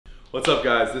What's up,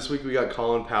 guys? This week we got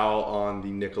Colin Powell on the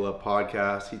Nicola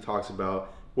podcast. He talks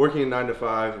about working a 9 to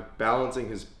 5, balancing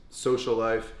his social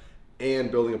life,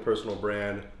 and building a personal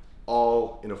brand,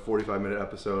 all in a 45-minute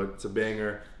episode. It's a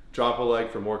banger. Drop a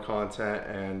like for more content,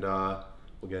 and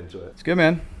we'll get into it. It's good,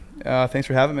 man. Thanks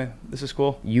for having me. This is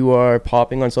cool. You are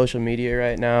popping on social media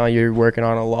right now. You're working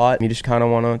on a lot. You just kind of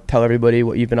want to tell everybody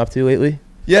what you've been up to lately?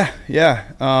 Yeah.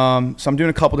 So I'm doing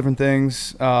a couple different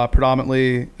things,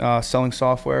 predominantly selling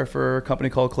software for a company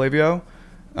called Klaviyo.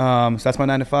 So that's my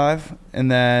 9 to 5.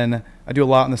 And then I do a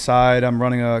lot on the side. I'm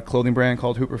running a clothing brand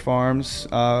called Hooper Farms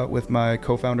with my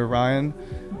co-founder, Ryan.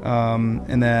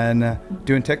 And then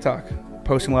doing TikTok,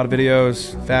 posting a lot of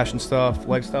videos, fashion stuff,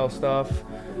 lifestyle stuff,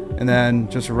 and then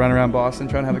just running around Boston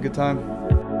trying to have a good time.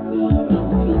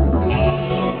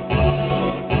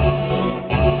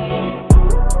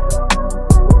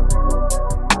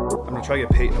 Try to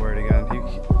get Peyton to wear it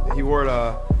again. He wore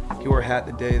a hat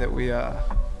the day that we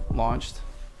launched.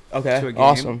 Okay, to a game.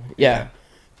 Awesome. Yeah.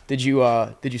 Did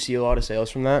you see a lot of sales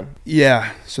from that?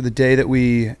 Yeah. So the day that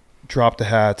we dropped the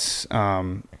hats,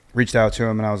 reached out to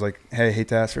him and I was like, "Hey, I hate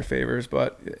to ask for favors,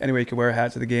 but anyway, you can wear a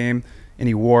hat to the game." And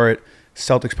he wore it.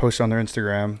 Celtics posted on their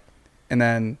Instagram, and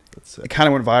then it kind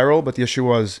of went viral. But the issue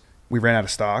was we ran out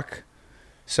of stock.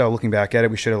 So looking back at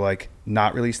it, we should have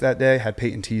not released that day, had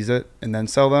Peyton tease it, and then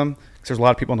sell them. Because there's a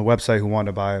lot of people on the website who wanted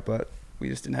to buy it, but we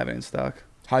just didn't have it in stock.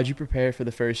 How did you prepare for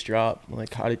the first drop?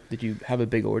 How did you have a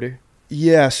big order?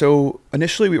 Yeah, so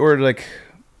initially we ordered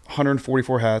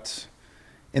 144 hats,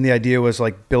 and the idea was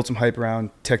build some hype around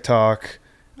TikTok,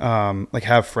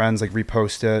 have friends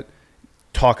repost it,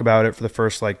 talk about it for the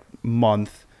first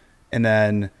month, and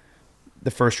then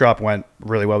the first drop went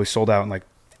really well. We sold out in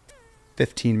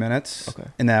 15 minutes. Okay.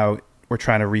 And now we're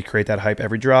trying to recreate that hype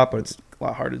every drop, but it's a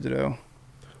lot harder to do.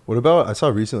 What about, I saw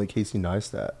recently Casey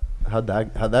Neistat. How'd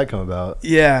that come about?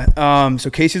 Yeah, so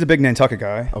Casey's a big Nantucket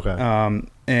guy. Okay.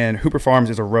 And Hooper Farms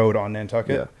is a road on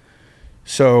Nantucket. Yeah.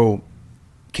 So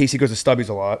Casey goes to Stubby's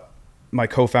a lot. My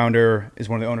co-founder is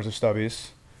one of the owners of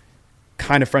Stubby's.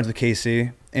 Kind of friends with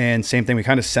Casey. And same thing, we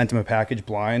kind of sent him a package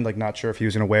blind, not sure if he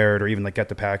was going to wear it or even get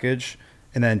the package.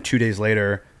 And then 2 days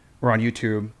later, we're on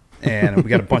YouTube. And we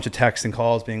got a bunch of texts and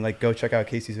calls being go check out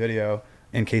Casey's video.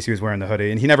 And Casey was wearing the hoodie.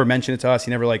 And he never mentioned it to us.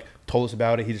 He never told us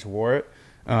about it. He just wore it.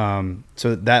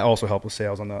 So that also helped with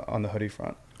sales on the hoodie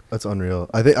front. That's unreal.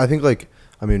 I think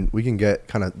we can get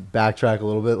kind of backtrack a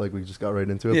little bit. We just got right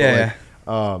into it. Yeah.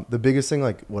 But the biggest thing,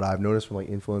 what I've noticed from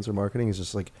influencer marketing is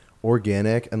just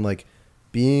organic and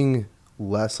being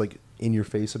less in your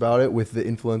face about it with the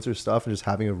influencer stuff and just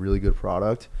having a really good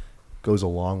product goes a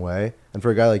long way. And for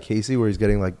a guy like Casey, where he's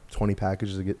getting 20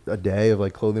 packages a day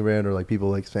of clothing brand or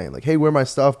people saying hey, wear my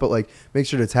stuff, but make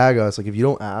sure to tag us. If you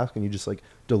don't ask and you just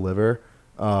deliver,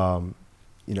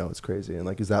 it's crazy.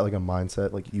 And is that a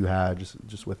mindset you had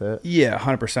just with it? Yeah,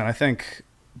 100%. I think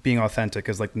being authentic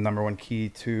is the number one key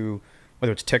to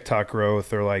whether it's TikTok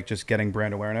growth or just getting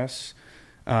brand awareness.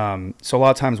 So a lot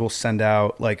of times we'll send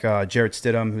out Jarrett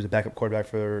Stidham, who's a backup quarterback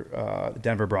for the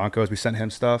Denver Broncos. We sent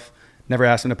him stuff. Never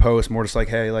asked him to post, more just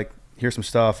hey, here's some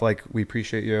stuff, we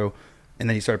appreciate you. And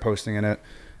then he started posting in it.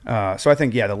 So I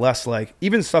think, the less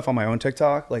even stuff on my own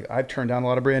TikTok, I've turned down a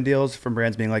lot of brand deals from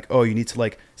brands being oh, you need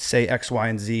to say X, Y,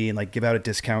 and Z and give out a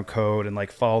discount code and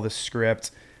follow the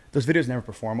script. Those videos never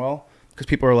perform well because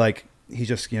people are he's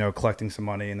just, collecting some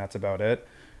money and that's about it.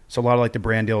 So a lot of the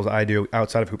brand deals I do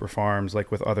outside of Hooper Farms,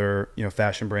 with other,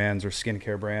 fashion brands or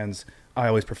skincare brands, I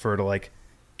always prefer to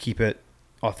keep it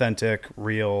authentic,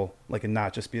 real, and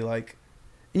not just be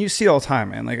and you see it all the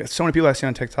time, man. So many people I see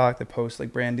on TikTok that post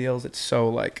brand deals. It's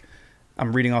so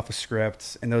I'm reading off a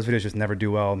script, and those videos just never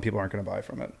do well, and people aren't going to buy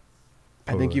from it.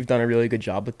 I think you've done a really good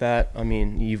job with that. I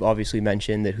mean, you've obviously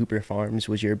mentioned that Hooper Farms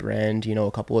was your brand, a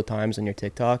couple of times on your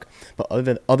TikTok. But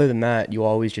other than that, you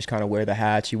always just kind of wear the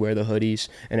hats, you wear the hoodies,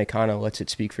 and it kind of lets it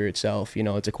speak for itself.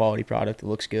 It's a quality product, it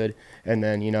looks good, and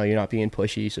then you're not being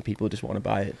pushy, so people just want to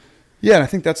buy it. Yeah, and I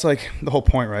think that's the whole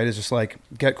point, right? Is just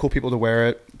get cool people to wear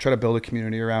it, try to build a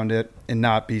community around it, and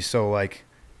not be so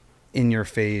in your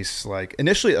face.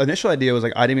 Initial idea was I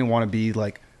didn't even want to be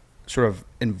sort of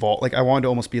involved. I wanted to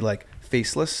almost be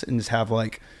faceless and just have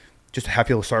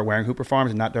people start wearing Hooper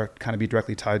Farms and not kind of be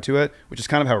directly tied to it, which is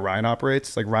kind of how Ryan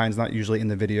operates. Ryan's not usually in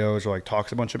the videos or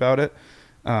talks a bunch about it.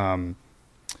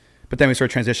 But then we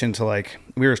sort of transitioned to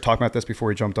we were just talking about this before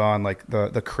we jumped on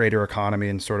the creator economy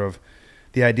and sort of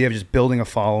the idea of just building a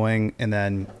following and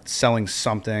then selling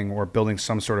something or building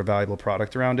some sort of valuable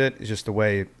product around it is just the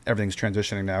way everything's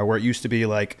transitioning now, where it used to be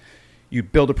you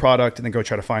build a product and then go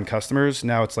try to find customers.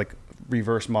 Now it's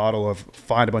reverse model of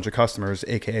find a bunch of customers,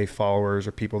 AKA followers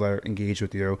or people that are engaged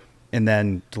with you, and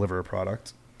then deliver a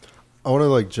product. I want to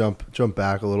like jump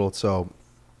back a little. So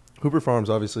Hooper Farms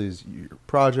obviously is your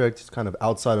project. It's kind of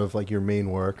outside of like your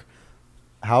main work.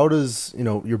 How does, you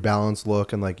know, your balance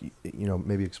look, and like, you know,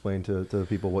 maybe explain to the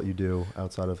people what you do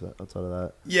outside of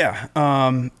that?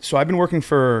 Yeah. So I've been working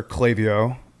for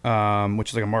Klaviyo, which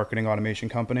is like a marketing automation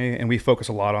company, and we focus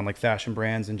a lot on like fashion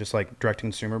brands and just like direct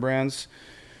consumer brands.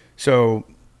 So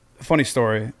funny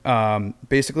story.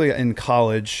 Basically in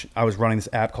college, I was running this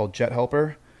app called Jet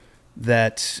Helper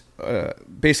that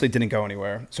basically didn't go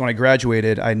anywhere. So when I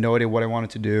graduated, I had no idea what I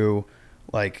wanted to do.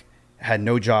 Like, had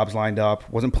no jobs lined up,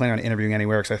 wasn't planning on interviewing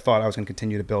anywhere because I thought I was going to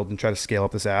continue to build and try to scale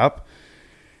up this app.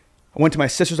 I went to my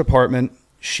sister's apartment.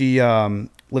 She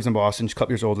lives in Boston. She's a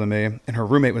couple years older than me, and her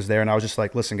roommate was there. And I was just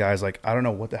like, listen, guys, like, I don't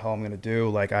know what the hell I'm going to do.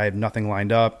 Like, I have nothing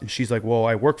lined up. And she's like, well,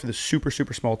 I work for this super,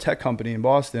 super small tech company in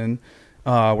Boston.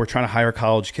 We're trying to hire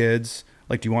college kids.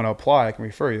 Like, do you want to apply? I can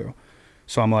refer you.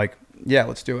 So I'm like, yeah,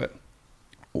 let's do it.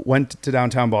 Went to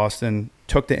downtown Boston,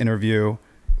 took the interview,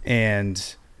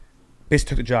 and basically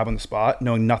took the job on the spot,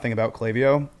 knowing nothing about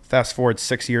Klaviyo. Fast forward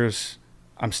 6 years,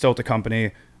 I'm still at the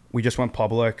company. We just went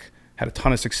public, had a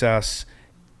ton of success.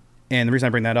 And the reason I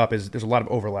bring that up is there's a lot of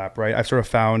overlap, right? I've sort of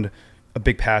found a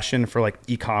big passion for like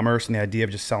e-commerce and the idea of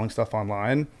just selling stuff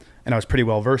online. And I was pretty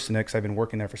well versed in it because I've been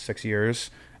working there for 6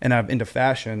 years, and I'm into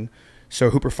fashion. So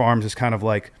Hooper Farms is kind of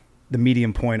like the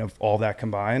medium point of all that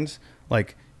combined.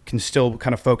 Like, can still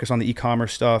kind of focus on the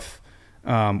e-commerce stuff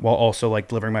while also like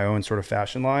delivering my own sort of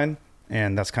fashion line.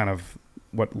 And that's kind of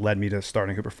what led me to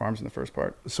starting Hooper Farms in the first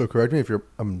part. So correct me if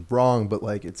I'm wrong, but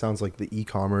like, it sounds like the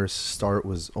e-commerce start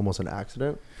was almost an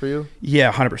accident for you.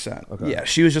 Yeah, 100%. Okay. Yeah,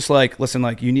 she was just like, listen,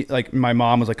 like, you need, like, my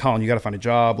mom was like, Colin, you got to find a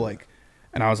job. Like,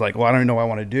 and I was like, well, I don't even know what I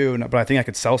want to do, but I think I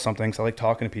could sell something. So I like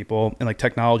talking to people, and like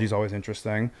technology is always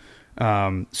interesting.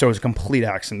 So it was a complete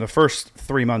accident. The first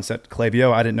 3 months at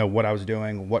Klaviyo, I didn't know what I was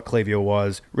doing, what Klaviyo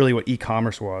was, really what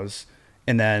e-commerce was.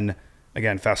 And then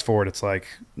again, fast forward, it's like,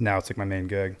 now it's like my main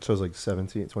gig. So it was like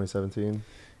 2017?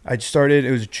 I started,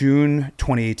 it was June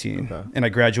 2018, okay. And I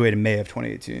graduated May of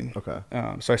 2018. Okay.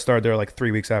 So I started there like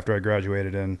 3 weeks after I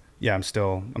graduated, and yeah, I'm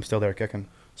still there kicking.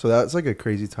 So that's like a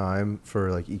crazy time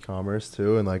for like e-commerce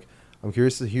too. And like, I'm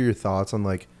curious to hear your thoughts on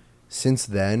like, since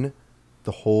then,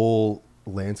 the whole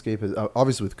landscape is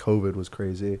obviously with COVID was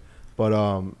crazy, but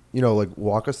you know, like,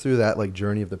 walk us through that like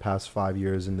journey of the past 5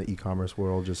 years in the e-commerce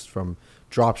world, just from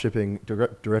drop shipping,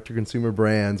 direct to consumer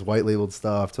brands, white labeled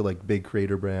stuff, to like big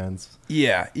creator brands.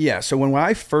 Yeah. So when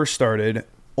I first started,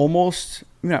 almost,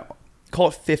 you know, call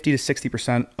it 50 to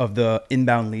 60% of the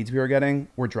inbound leads we were getting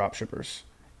were drop shippers.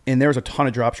 And there was a ton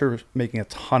of drop shippers making a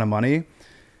ton of money.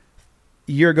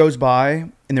 Year goes by,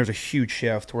 and there's a huge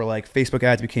shift where like Facebook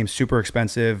ads became super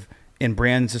expensive, and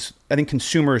brands just, I think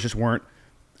consumers just weren't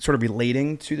sort of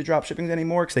relating to the drop shipping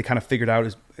anymore because they kind of figured out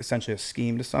as essentially a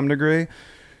scheme to some degree.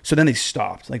 So then they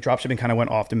stopped. Like, drop shipping kind of went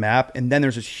off the map, and then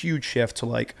there's this huge shift to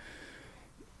like,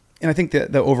 and I think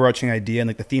the overarching idea and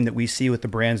like the theme that we see with the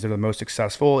brands that are the most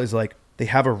successful is like, they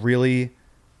have a really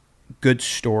good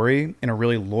story and a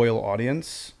really loyal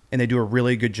audience, and they do a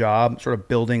really good job sort of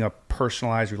building a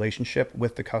personalized relationship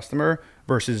with the customer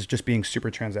versus just being super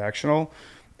transactional.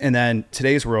 And then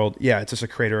today's world, yeah, it's just a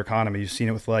creator economy. You've seen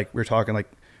it with like, we were talking like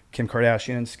Kim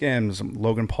Kardashian and Skims,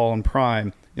 Logan Paul and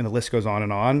Prime, and the list goes on.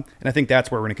 And I think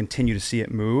that's where we're going to continue to see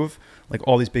it move. Like,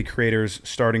 all these big creators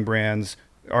starting brands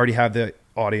already have the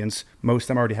audience. Most of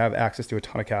them already have access to a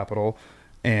ton of capital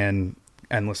and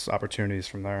endless opportunities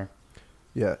from there.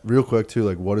 Yeah. Real quick too,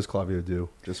 like, what does Klaviyo do,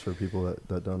 just for people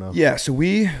that don't know? Yeah. So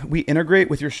we integrate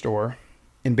with your store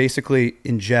and basically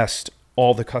ingest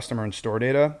all the customer and store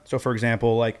data. So for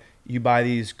example, like, you buy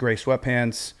these gray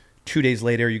sweatpants, 2 days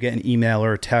later you get an email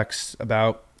or a text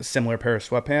about a similar pair of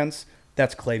sweatpants.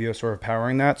 That's Klaviyo sort of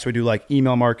powering that. So we do like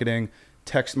email marketing,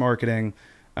 text marketing,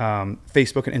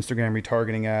 Facebook and Instagram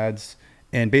retargeting ads,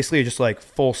 and basically just like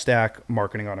full stack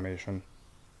marketing automation.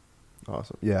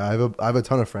 Awesome. Yeah, I have a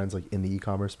ton of friends like in the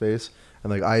e-commerce space,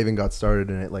 and like, I even got started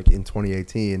in it like in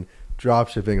 2018, drop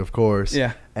shipping, of course.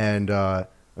 Yeah. And I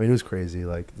mean, it was crazy.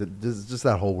 Like, just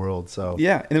that whole world. So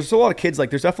yeah, and there's a lot of kids.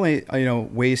 Like, there's definitely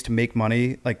ways to make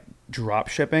money like drop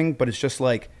shipping, but it's just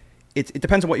like, it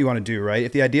depends on what you want to do, right?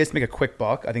 If the idea is to make a quick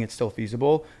buck, I think it's still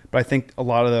feasible. But I think a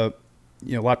lot of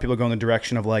people go in the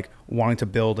direction of like wanting to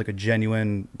build like a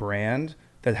genuine brand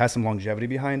that has some longevity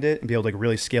behind it and be able to like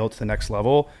really scale it to the next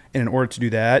level. And in order to do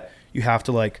that, you have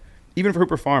to like, even for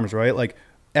Hooper Farms, right? Like,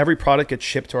 every product gets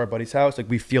shipped to our buddy's house. Like,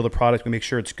 we feel the product, we make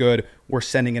sure it's good. We're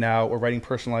sending it out. We're writing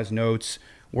personalized notes.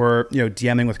 We're,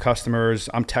 DMing with customers.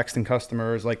 I'm texting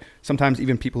customers. Like, sometimes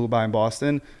even people who buy in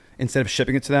Boston, instead of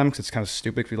shipping it to them, because it's kind of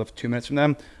stupid if we live 2 minutes from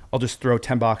them, I'll just throw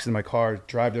 10 boxes in my car,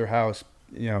 drive to their house,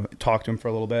 talk to them for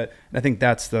a little bit. And I think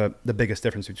that's the biggest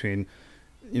difference between,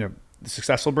 the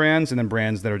successful brands and then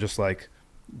brands that are just like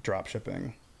drop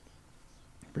shipping,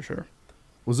 for sure.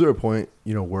 Was there a point,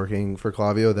 working for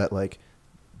Clavio that like,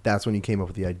 that's when you came up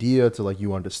with the idea to like, you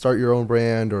wanted to start your own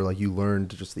brand, or like you learned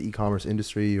just the e-commerce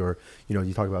industry, or,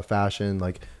 you talk about fashion,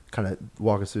 like kind of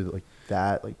walk us through like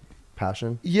that, like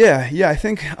passion? Yeah.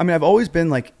 I've always been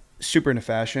like super into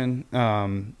fashion.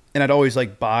 And I'd always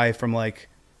like buy from like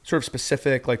sort of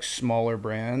specific, like smaller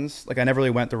brands. Like I never really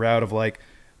went the route of like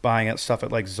buying at stuff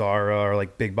at like Zara or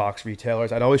like big box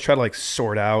retailers. I'd always try to like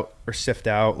sort out or sift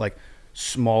out like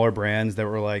smaller brands that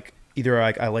were like, either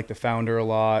I like the founder a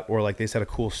lot, or like they said a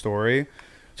cool story.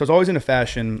 So I was always into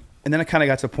fashion. And then I kind of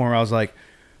got to the point where I was like,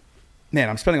 man,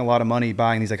 I'm spending a lot of money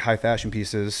buying these like high fashion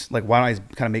pieces. Like, why don't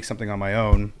I kind of make something on my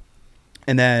own?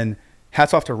 And then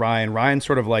hats off to Ryan. Ryan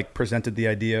sort of like presented the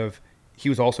idea of, he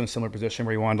was also in a similar position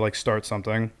where he wanted to like start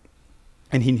something.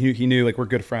 And he knew like we're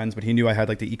good friends, but he knew I had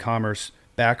like the e-commerce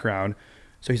background.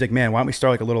 So he's like, man, why don't we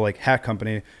start like a little like hat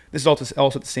company? This is also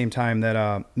at the same time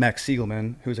that Max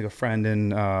Siegelman, who's like a friend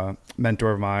and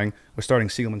mentor of mine, was starting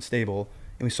Siegelman Stable,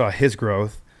 and we saw his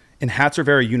growth. And hats are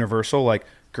very universal. Like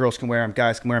girls can wear them,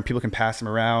 guys can wear them, people can pass them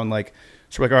around. Like,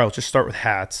 so we're like, all right, let's just start with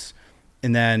hats.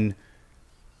 And then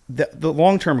the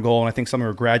long-term goal, and I think something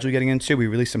we're gradually getting into, we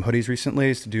released some hoodies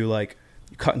recently, is to do like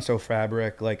cut and sew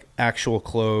fabric, like actual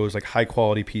clothes, like high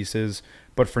quality pieces.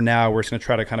 But for now, we're just going to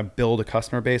try to kind of build a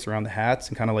customer base around the hats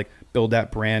and kind of like build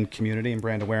that brand community and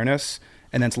brand awareness.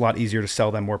 And then it's a lot easier to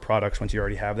sell them more products once you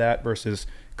already have that, versus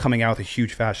coming out with a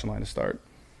huge fashion line to start.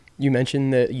 You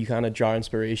mentioned that you kind of draw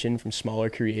inspiration from smaller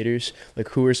creators. Like,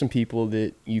 who are some people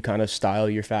that you kind of style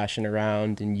your fashion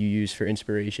around and you use for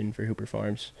inspiration for Hooper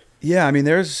Farms? Yeah, I mean,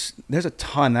 there's a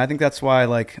ton. I think that's why,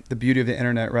 like, the beauty of the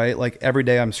internet, right? Like, every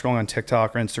day I'm scrolling on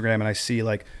TikTok or Instagram and I see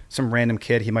like some random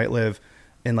kid, he might live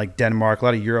in like Denmark. A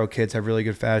lot of Euro kids have really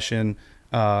good fashion.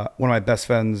 One of my best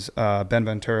friends, Ben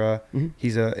Ventura,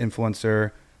 he's an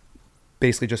influencer,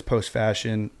 basically just posts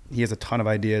fashion. He has a ton of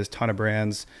ideas, ton of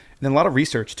brands, and then a lot of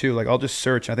research too. Like, I'll just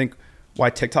search. I think why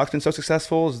TikTok's been so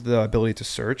successful is the ability to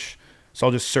search. So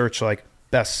I'll just search like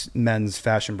best men's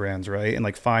fashion brands, right? And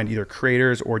like find either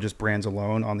creators or just brands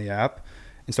alone on the app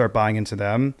and start buying into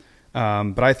them.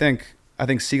 But I think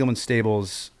Siegelman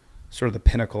Stable's sort of the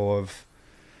pinnacle of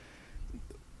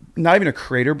not even a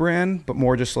creator brand, but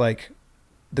more just like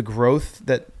the growth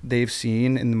that they've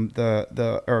seen in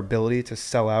our ability to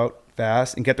sell out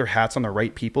fast and get their hats on the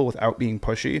right people without being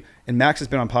pushy. And Max has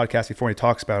been on podcasts before and he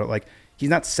talks about it. Like, he's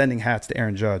not sending hats to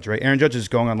Aaron Judge, right? Aaron Judge is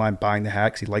going online, buying the hat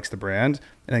because he likes the brand.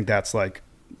 I think that's kind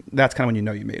of when you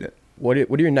know you made it. What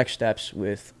are your next steps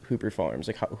with Hooper Farms?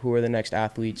 Like, who are the next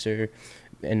athletes and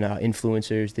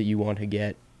influencers that you want to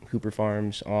get Hooper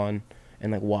Farms on?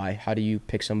 And like, why? How do you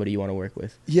pick somebody you want to work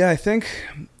with? Yeah, I think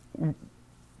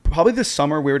probably this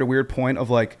summer we're at a weird point of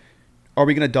like, are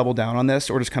we going to double down on this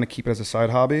or just kind of keep it as a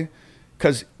side hobby?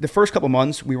 Because the first couple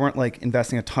months we weren't like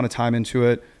investing a ton of time into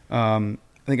it. I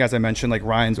think, as I mentioned, like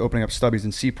Ryan's opening up Stubbies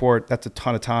in Seaport. That's a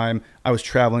ton of time. I was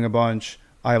traveling a bunch.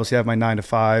 I obviously have my 9 to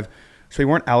 5. So we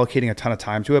weren't allocating a ton of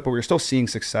time to it, but we were still seeing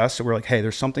success. So we're like, hey,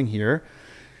 there's something here.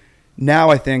 Now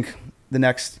I think the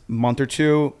next month or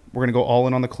two, we're going to go all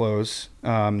in on the clothes,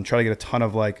 try to get a ton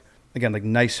of like, again, like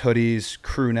nice hoodies,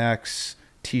 crew necks,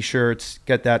 t-shirts,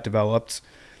 get that developed.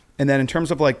 And then in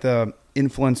terms of like the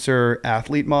influencer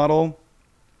athlete model,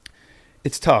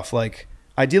 it's tough. Like,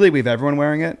 ideally we have everyone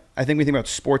wearing it. I think we think about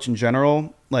sports in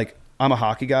general. Like, I'm a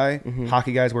hockey guy.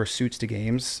 Hockey guys wear suits to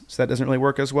games, so that doesn't really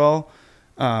work as well.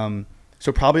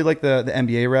 So probably like the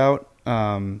NBA route,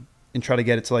 and try to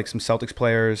get it to like some Celtics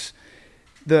players.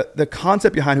 The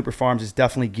concept behind Hooper Farms is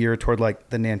definitely geared toward like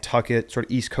the Nantucket sort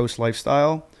of East Coast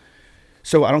lifestyle.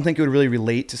 So I don't think it would really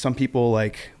relate to some people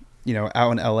like,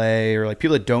 out in LA or like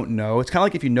people that don't know. It's kind of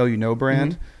like if you know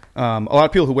brand. A lot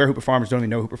of people who wear Hooper Farms don't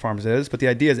even know who Hooper Farms is, but the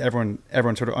idea is everyone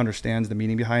sort of understands the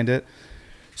meaning behind it.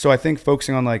 So I think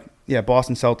focusing on like,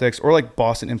 Boston Celtics or like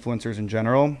Boston influencers in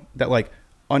general that like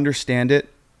understand it,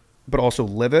 but also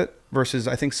live it, versus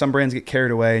I think some brands get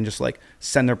carried away and just like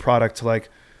send their product to like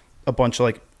a bunch of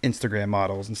like Instagram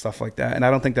models and stuff like that. And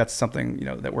I don't think that's something,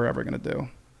 that we're ever going to do.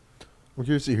 We're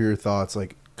curious to hear your thoughts,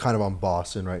 like kind of on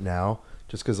Boston right now,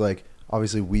 just because like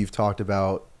obviously we've talked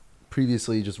about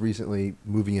previously, just recently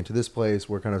moving into this place.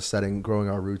 We're kind of growing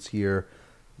our roots here.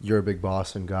 You're a big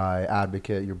Boston guy,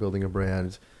 advocate. You're building a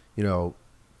brand.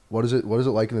 What is it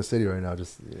like in the city right now?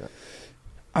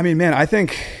 I mean, man, I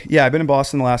think, I've been in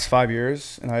Boston the last 5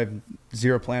 years and I have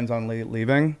zero plans on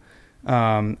leaving.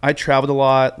 I traveled a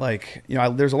lot. Like,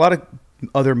 there's a lot of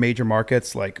other major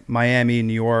markets like Miami,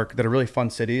 New York that are really fun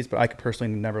cities, but I could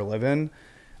personally never live in.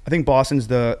 I think Boston's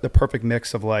the perfect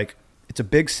mix of like, it's a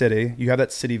big city. You have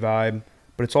that city vibe,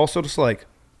 but it's also just like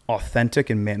authentic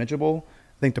and manageable.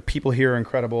 I think the people here are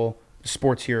incredible. The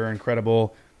sports here are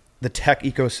incredible. The tech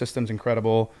ecosystem's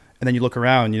incredible. And then you look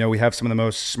around, we have some of the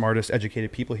most smartest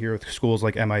educated people here with schools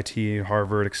like MIT,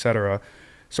 Harvard, et cetera.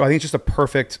 So I think it's just a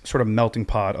perfect sort of melting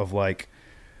pot of like,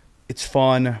 it's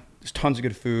fun. There's tons of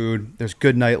good food. There's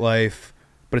good nightlife,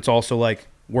 but it's also like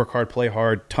work hard, play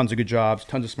hard, tons of good jobs,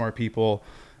 tons of smart people.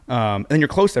 And then you're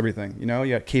close to everything, you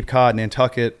got Cape Cod,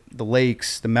 Nantucket, the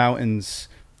lakes, the mountains,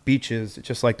 beaches. It's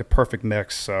just like the perfect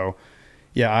mix. So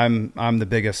yeah, I'm the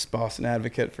biggest Boston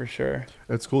advocate for sure.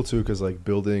 It's cool too, because like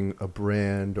building a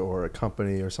brand or a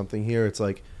company or something here, it's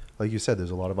like you said,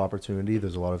 there's a lot of opportunity.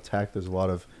 There's a lot of tech. There's a lot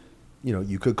of,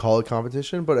 you could call it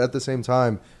competition, but at the same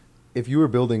time, if you were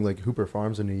building like Hooper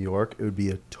Farms in New York, it would be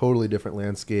a totally different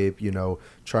landscape,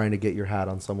 trying to get your hat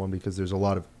on someone because there's a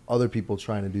lot of other people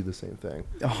trying to do the same thing.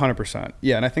 100%.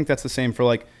 Yeah. And I think that's the same for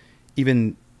like,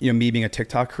 even, me being a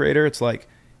TikTok creator. It's like,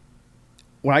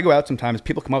 when I go out sometimes,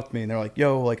 people come up to me and they're like,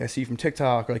 yo, like I see you from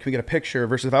TikTok, or like, can we get a picture?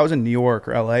 Versus if I was in New York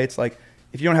or LA, it's like,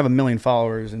 if you don't have 1 million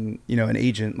followers and, an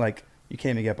agent, like you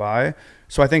can't even get by.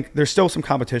 So I think there's still some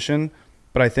competition,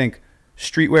 but I think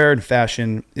streetwear and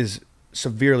fashion is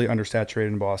severely undersaturated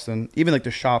in Boston. Even like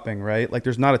the shopping, right? Like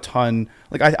there's not a ton.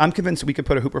 Like I'm convinced we could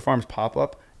put a Hooper Farms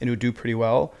pop-up and it would do pretty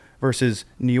well. Versus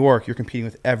New York, you're competing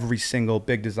with every single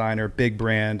big designer, big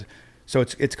brand. So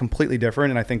it's completely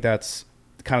different. And I think that's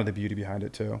kind of the beauty behind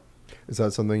it too. Is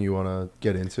that something you want to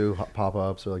get into,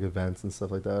 pop-ups or like events and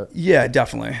stuff like that? Yeah,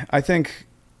 definitely. I think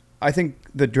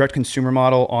the direct consumer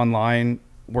model online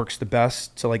works the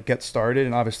best to like get started,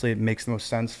 and obviously it makes the most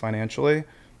sense financially.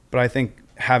 But I think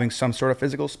having some sort of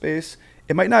physical space,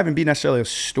 it might not even be necessarily a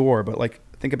store, but like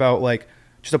think about like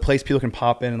just a place people can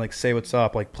pop in and like say what's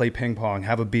up, like play ping pong,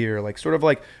 have a beer, like sort of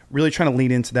like really trying to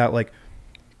lean into that like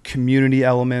community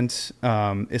element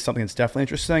is something that's definitely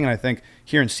interesting. And I think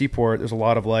here in Seaport, there's a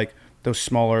lot of like those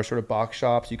smaller sort of box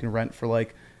shops you can rent for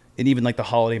like, and even like the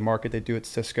holiday market they do at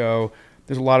Cisco.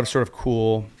 There's a lot of sort of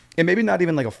cool, and maybe not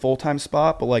even like a full-time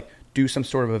spot, but like do some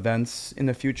sort of events in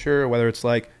the future, whether it's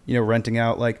like, renting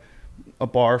out like a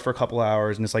bar for a couple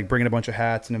hours and just like bringing a bunch of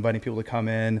hats and inviting people to come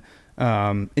in,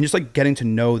 and just like getting to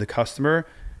know the customer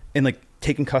and like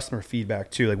taking customer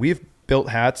feedback too. Like we've built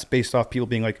hats based off people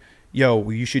being like, yo,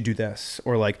 well, you should do this,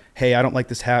 or like, hey, I don't like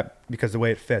this hat because the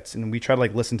way it fits. And we try to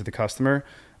like listen to the customer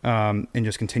and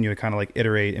just continue to kind of like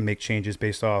iterate and make changes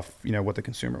based off, what the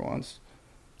consumer wants.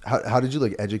 How did you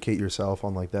like educate yourself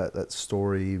on like that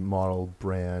story model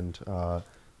brand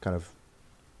kind of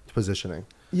positioning?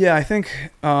 Yeah, I think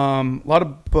a lot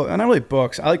of not really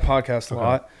books. I like podcasts a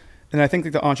lot. And I think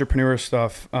like the entrepreneur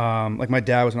stuff, like my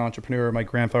dad was an entrepreneur, my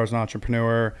grandfather was an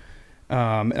entrepreneur.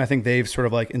 And I think they've sort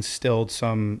of like instilled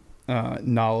some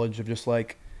knowledge of just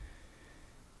like,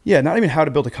 not even how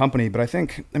to build a company, but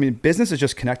business is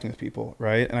just connecting with people,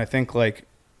 right? And I think like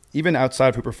even outside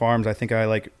of Hooper Farms, I think I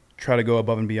like try to go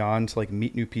above and beyond to like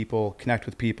meet new people, connect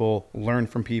with people, learn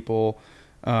from people.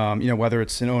 Whether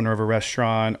it's an owner of a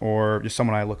restaurant or just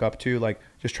someone I look up to, like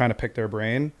just trying to pick their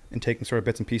brain and taking sort of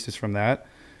bits and pieces from that.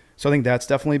 So I think that's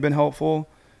definitely been helpful.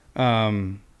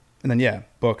 And then,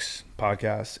 books,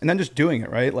 podcasts, and then just doing it,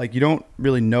 right? Like you don't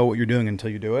really know what you're doing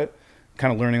until you do it,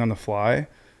 kind of learning on the fly,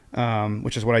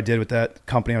 which is what I did with that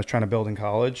company I was trying to build in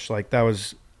college. Like that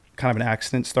was kind of an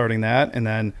accident starting that. And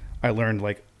then I learned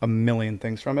like a million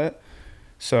things from it.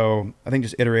 So I think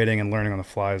just iterating and learning on the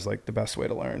fly is like the best way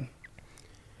to learn.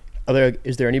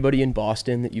 Is there anybody in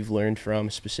Boston that you've learned from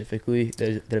specifically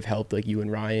that have helped like you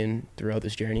and Ryan throughout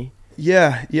this journey?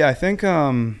 Yeah. I think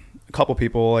a couple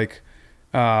people like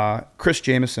Chris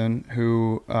Jameson,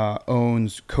 who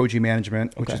owns Koji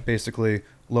Management, which is basically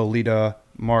Lolita,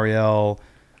 Marielle,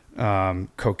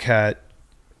 Coquette,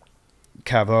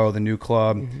 Cavo, the new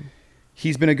club. Mm-hmm.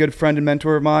 He's been a good friend and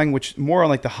mentor of mine, which more on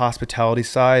like the hospitality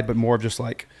side, but more of just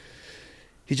like,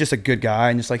 he's just a good guy,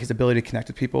 and just like his ability to connect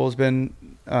with people has been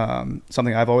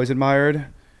something I've always admired.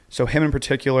 So him in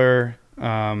particular,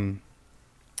 trying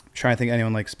to think of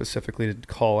anyone like specifically to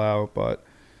call out, but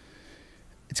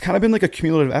it's kind of been like a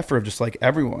cumulative effort of just like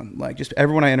everyone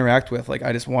I interact with. Like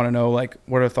I just want to know like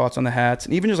what are their thoughts on the hats,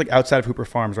 and even just like outside of Hooper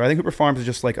Farms, right? I think Hooper Farms is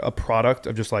just like a product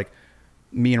of just like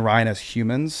me and Ryan as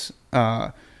humans.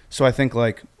 So I think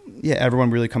like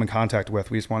everyone really come in contact with,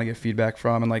 we just want to get feedback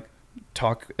from and like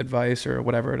talk advice or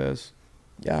whatever it is.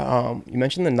 Yeah, you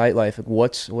mentioned the nightlife. Like,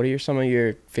 what are some of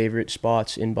your favorite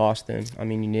spots in Boston? I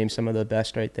mean, you named some of the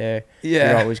best right there. Yeah.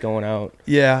 You're always going out.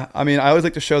 Yeah, I mean, I always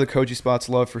like to show the Koji spots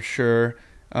love for sure.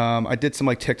 I did some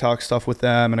like TikTok stuff with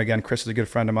them, and again, Chris is a good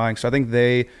friend of mine, so I think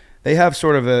they have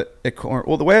sort of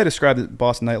well, the way I describe the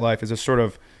Boston nightlife is there's sort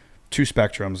of two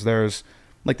spectrums. There's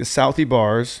like the Southie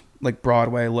bars, like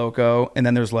Broadway, Loco, and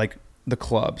then there's like the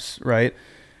clubs, right?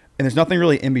 And there's nothing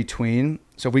really in between.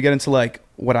 So if we get into like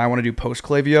what I want to do post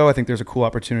Clavio, I think there's a cool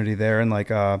opportunity there, and like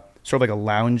sort of like a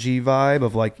loungy vibe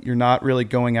of like you're not really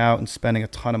going out and spending a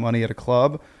ton of money at a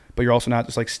club, but you're also not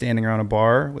just like standing around a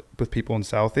bar with people in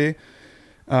Southie.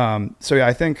 So yeah,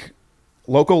 I think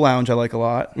local lounge I like a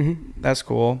lot. Mm-hmm. That's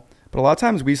cool. But a lot of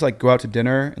times we just like go out to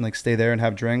dinner and like stay there and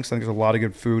have drinks. I think there's a lot of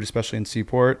good food, especially in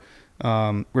Seaport.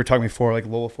 We were talking before, like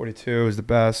Lola 42 is the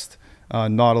best.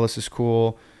 Nautilus is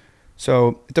cool.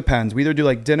 So it depends. We either do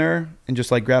like dinner and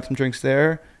just like grab some drinks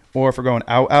there, or if we're going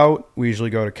out, we usually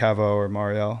go to Cavo or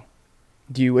Mariel.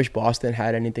 Do you wish Boston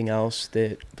had anything else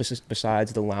that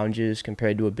besides the lounges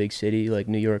compared to a big city like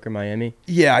New York or Miami?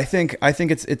 Yeah, I think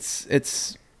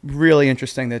it's really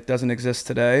interesting that it doesn't exist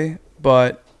today,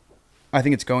 but I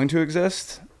think it's going to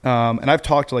exist. And I've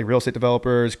talked to like real estate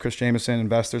developers, Chris Jameson,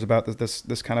 investors about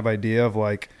this kind of idea of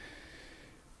like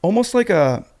almost like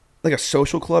a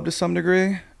social club to some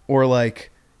degree, or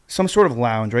like some sort of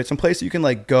lounge, right? Some place that you can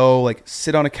like go, like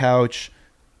sit on a couch,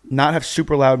 not have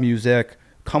super loud music,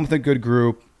 come with a good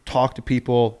group, talk to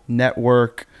people,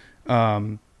 network.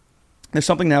 There's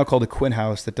something now called the Quinn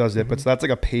House that does it, but so that's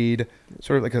like a paid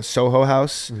sort of like a Soho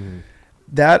house.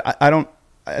 That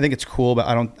I think it's cool, but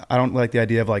I don't like the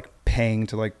idea of like paying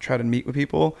to like try to meet with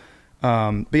people.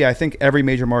 But yeah, I think every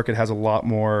major market has a lot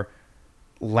more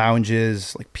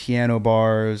lounges, like piano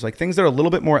bars, like things that are a little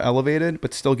bit more elevated,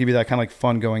 but still give you that kind of like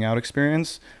fun going out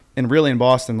experience. And really in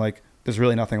Boston, like there's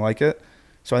really nothing like it.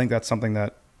 So I think that's something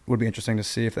that would be interesting to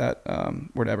see if that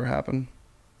were to ever happen.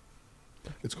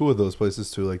 It's cool with those places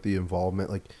too, like the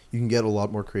involvement. Like you can get a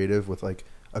lot more creative with like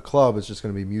a club. It's just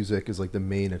going to be music is like the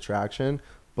main attraction,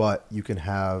 but you can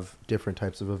have different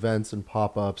types of events and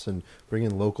pop-ups and bring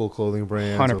in local clothing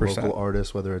brands 100%. or local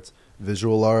artists, whether it's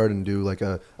visual art and do like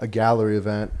a gallery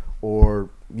event or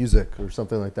music or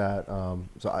something like that.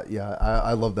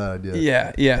 I love that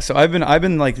idea. Yeah. So I've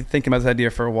been like thinking about this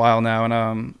idea for a while now,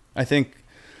 and I think,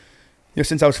 you know,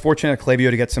 since I was fortunate at Clavio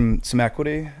to get some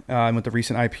equity, and with the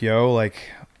recent IPO, like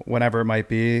whenever it might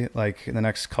be, like in the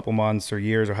next couple months or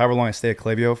years or however long I stay at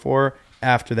Clavio for,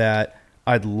 after that,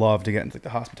 I'd love to get into like the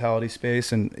hospitality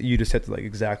space. And you just hit like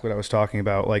exactly what I was talking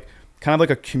about, like kind of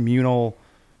like a communal,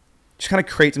 just kind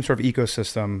of create some sort of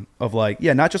ecosystem of like,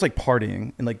 yeah, not just like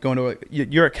partying and like going to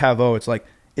you're at Cavo, it's like,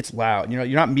 it's loud, you know,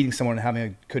 you're not meeting someone and having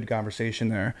a good conversation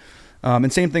there.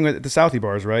 And same thing with the Southie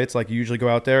bars, right? It's like you usually go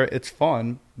out there, it's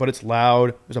fun, but it's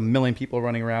loud. There's a million people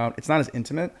running around. It's not as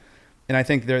intimate. And I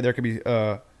think there could be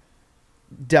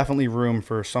definitely room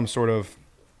for some sort of,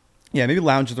 yeah, maybe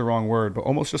lounge is the wrong word, but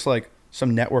almost just like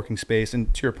some networking space.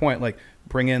 And to your point, like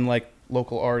bring in like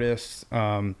local artists,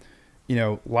 you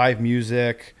know, live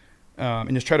music,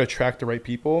 and just try to attract the right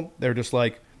people. They're just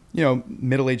like, you know,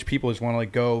 middle-aged people just want to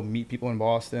like go meet people in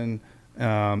Boston,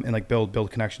 and like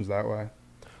build connections that way.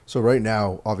 So right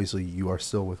now, obviously, you are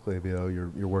still with Clavio.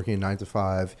 You're working 9 to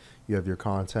 5. You have your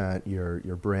content,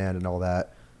 your brand, and all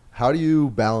that. How do you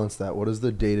balance that? What does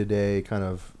the day-to-day kind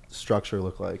of structure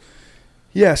look like?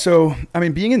 Yeah, so I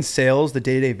mean, being in sales, the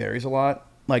day-to-day varies a lot.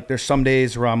 Like, there's some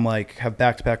days where I'm like have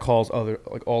back-to-back calls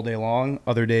like all day long.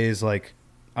 Other days, like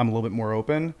I'm a little bit more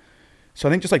open. So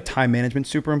I think just like time management's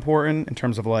super important in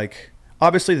terms of like,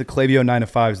 obviously the Clavio 9 to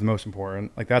 5 is the most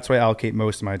important. Like that's what I allocate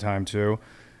most of my time to.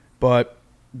 But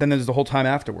then there's the whole time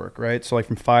after work, right? So like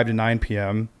from 5 to 9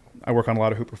 p.m., I work on a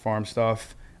lot of Hooper Farm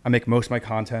stuff. I make most of my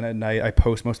content at night. I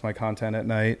post most of my content at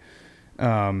night.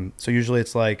 So usually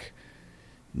it's like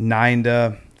 9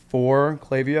 to 4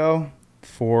 Clavio,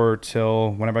 4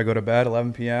 till whenever I go to bed,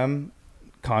 11 p.m.,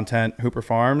 content, Hooper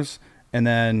Farms. And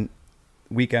then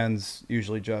weekends,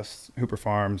 usually just Hooper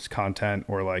Farms, content,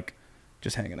 or like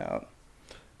just hanging out.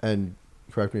 And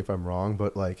correct me if I'm wrong,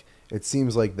 but like it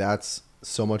seems like that's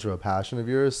so much of a passion of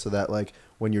yours, so that like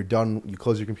when you're done, you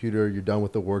close your computer, you're done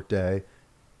with the work day,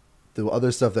 the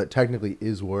other stuff that technically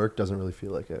is work doesn't really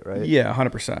feel like it, right? Yeah,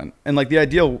 100%. And like the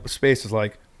ideal space is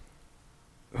like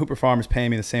Hooper Farm is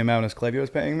paying me the same amount as Clavio is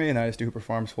paying me, and I just do Hooper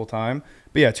Farms full time.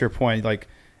 But yeah, to your point, like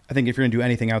I think if you're gonna do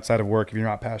anything outside of work, if you're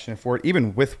not passionate for it,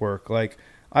 even with work, like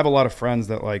I have a lot of friends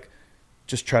that like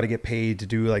just try to get paid to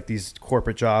do like these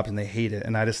corporate jobs and they hate it.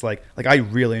 And I just like I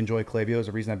really enjoy Clavio. Is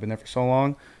the reason I've been there for so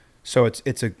long. So it's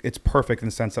perfect in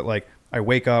the sense that like I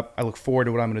wake up, I look forward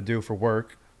to what I'm going to do for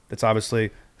work, that's obviously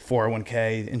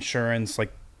 401k, insurance,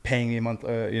 like paying me a month,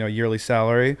 yearly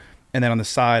salary. And then on the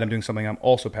side, I'm doing something I'm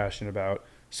also passionate about.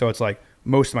 So it's like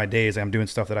most of my days I'm doing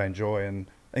stuff that I enjoy. And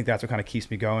I think that's what kind of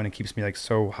keeps me going and keeps me like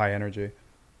so high energy.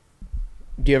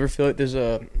 Do you ever feel like there's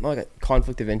a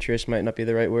conflict of interest, might not be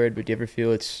the right word, but do you ever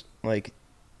feel it's like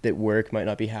that work might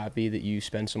not be happy that you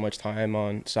spend so much time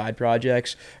on side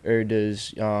projects? Or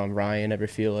does Ryan ever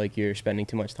feel like you're spending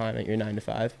too much time at your 9 to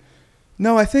 5?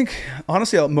 No, I think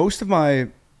honestly, most of my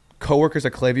coworkers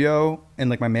at Klaviyo and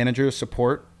like my managers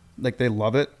support, like they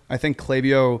love it. I think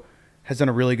Klaviyo has done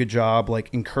a really good job like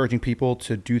encouraging people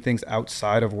to do things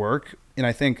outside of work. And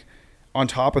I think on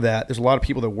top of that, there's a lot of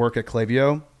people that work at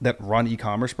Klaviyo that run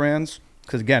e-commerce brands.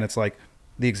 Because again, it's like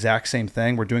the exact same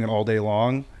thing. We're doing it all day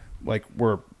long. Like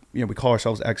we call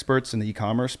ourselves experts in the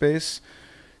e-commerce space.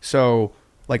 So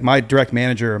like my direct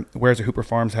manager wears a Hooper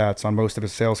Farms hats on most of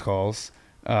his sales calls.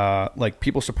 Like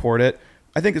people support it.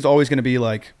 I think there's always going to be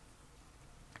like,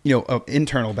 an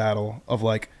internal battle of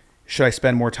like, should I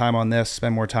spend more time on this,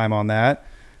 spend more time on that?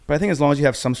 But I think as long as you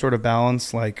have some sort of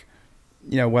balance, like,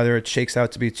 whether it shakes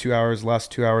out to be 2 hours less,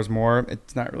 2 hours more,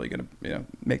 it's not really going to,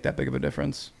 make that big of a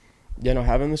difference. Yeah, no,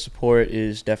 having the support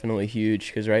is definitely huge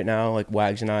because right now, like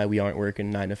Wags and I, we aren't working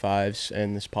 9 to 5s,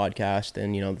 and this podcast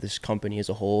and, this company as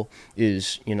a whole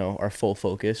is, our full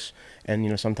focus.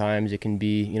 And, sometimes it can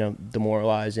be,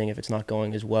 demoralizing if it's not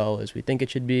going as well as we think it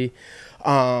should be.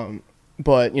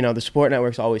 But, the support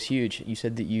network's always huge. You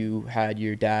said that you had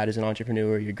your dad as an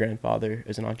entrepreneur, your grandfather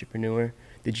as an entrepreneur.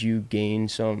 Did you gain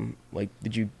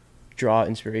did you draw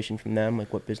inspiration from them?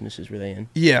 Like what businesses were they in?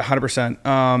 Yeah,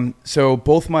 100%. So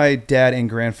both my dad and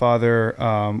grandfather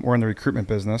were in the recruitment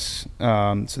business.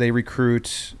 So they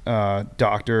recruit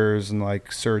doctors and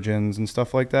like surgeons and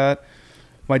stuff like that.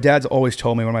 My dad's always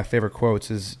told me one of my favorite quotes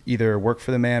is either work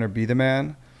for the man or be the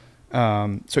man.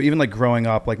 So even like growing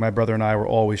up, like my brother and I were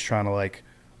always trying to like,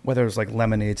 whether it was like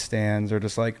lemonade stands or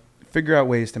just like figure out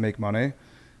ways to make money.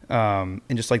 And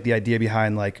just like the idea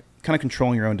behind like kind of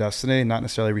controlling your own destiny, not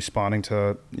necessarily responding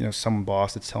to, some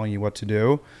boss that's telling you what to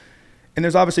do. And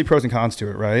there's obviously pros and cons to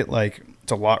it, right? Like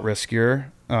it's a lot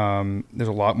riskier. There's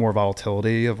a lot more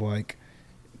volatility of like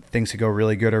things could go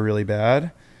really good or really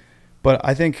bad. But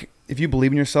I think if you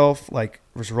believe in yourself, like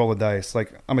just roll the dice.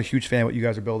 Like I'm a huge fan of what you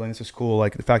guys are building. This is cool.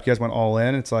 Like the fact you guys went all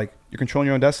in, it's like you're controlling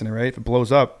your own destiny, right? If it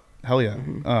blows up, hell yeah.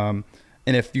 Mm-hmm.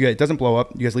 And if it doesn't blow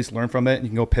up, you guys at least learn from it and you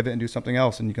can go pivot and do something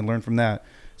else and you can learn from that.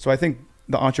 So I think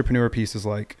the entrepreneur piece is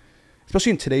like,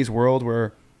 especially in today's world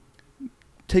where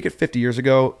take it 50 years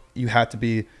ago, you had to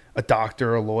be a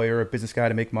doctor, a lawyer, a business guy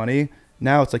to make money.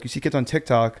 Now it's like you see kids on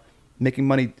TikTok making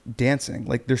money dancing.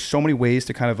 Like there's so many ways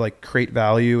to kind of like create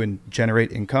value and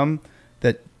generate income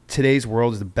that today's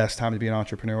world is the best time to be an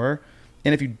entrepreneur.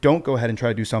 And if you don't go ahead and try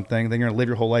to do something, then you're gonna live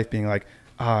your whole life being like,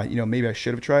 maybe I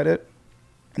should have tried it.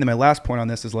 And then my last point on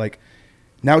this is like,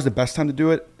 now is the best time to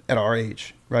do it at our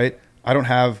age, right? I don't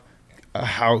have a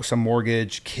house, a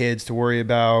mortgage, kids to worry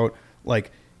about.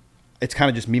 Like it's kind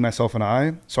of just me, myself, and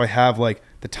I. So I have like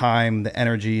the time, the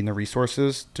energy, and the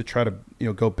resources to try to,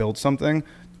 go build something,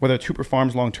 whether it's Hooper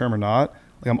Farms long-term or not.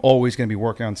 Like I'm always going to be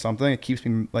working on something. It keeps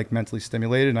me like mentally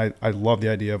stimulated. And I love the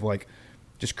idea of like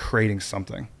just creating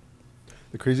something.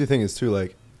 The crazy thing is too,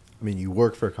 like, you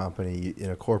work for a company in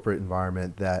a corporate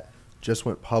environment that just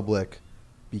went public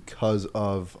because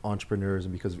of entrepreneurs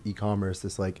and because of e-commerce,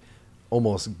 this like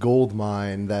almost gold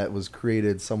mine that was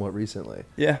created somewhat recently.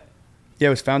 Yeah. Yeah, it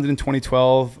was founded in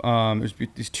 2012. There's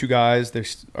these two guys.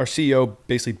 Our CEO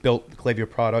basically built the Klaviyo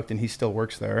product and he still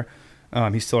works there.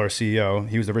 He's still our CEO.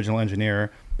 He was the original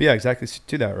engineer. But yeah, exactly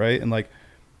to that, right? And like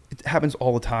it happens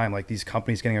all the time, like these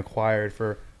companies getting acquired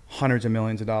for hundreds of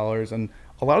millions of dollars. And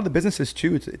a lot of the businesses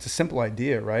too, it's a simple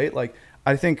idea, right? Like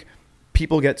I think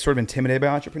people get sort of intimidated by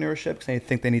entrepreneurship because they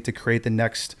think they need to create the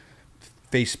next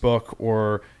Facebook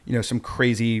or, some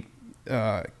crazy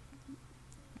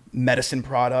medicine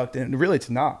product. And really it's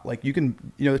not. Like you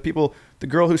can, there's people, the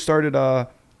girl who started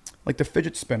like the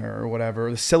fidget spinner or whatever,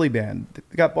 or the Silly Band,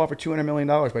 they got bought for $200 million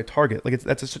by Target. Like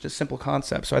that's such a simple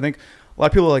concept. So I think a lot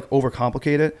of people like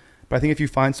overcomplicate it. But I think if you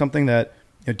find something that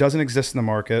doesn't exist in the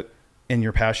market and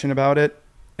you're passionate about it,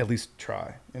 at least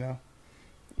try,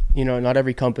 Not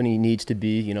every company needs to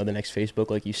be, the next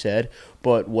Facebook, like you said,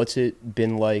 but what's it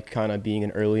been like kind of being an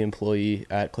early employee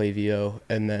at Klaviyo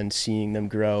and then seeing them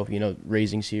grow,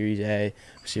 raising Series A,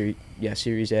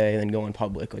 and then going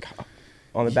public, like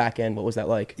on the back end, what was that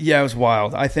like? Yeah, it was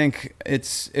wild. I think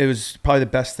it was probably the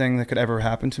best thing that could ever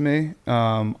happen to me.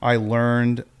 I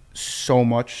learned so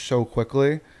much so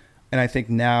quickly. And I think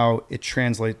now it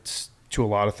translates to a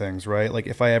lot of things, right? Like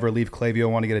if I ever leave Klaviyo,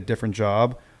 want to get a different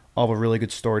job, I'll have a really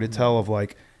good story to tell of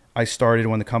like, I started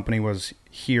when the company was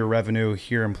here revenue,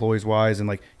 here employees wise, and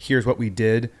like here's what we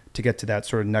did to get to that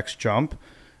sort of next jump.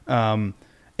 And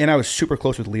I was super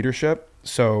close with leadership,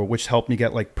 so which helped me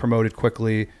get like promoted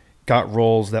quickly, got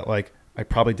roles that like I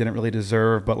probably didn't really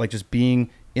deserve, but like just being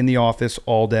in the office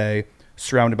all day,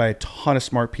 surrounded by a ton of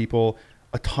smart people,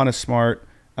 a ton of smart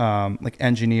like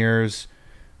engineers,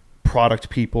 product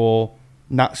people.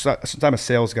 Not since I'm a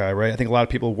sales guy, right? I think a lot of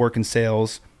people work in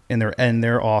sales and they're in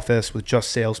their office with just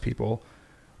salespeople,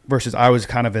 versus I was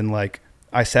kind of in like,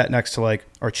 I sat next to like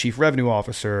our chief revenue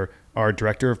officer, our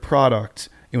director of product,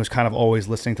 and was kind of always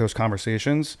listening to those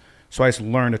conversations. So I just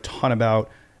learned a ton about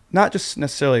not just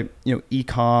necessarily, you know,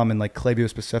 e-com and like Klaviyo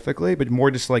specifically, but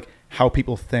more just like how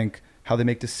people think, how they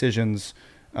make decisions,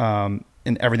 and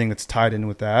everything that's tied in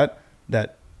with that,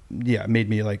 yeah, made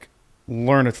me like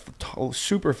learn it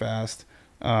super fast,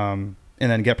 and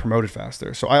then get promoted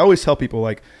faster. So I always tell people,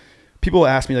 like, people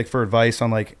ask me like for advice on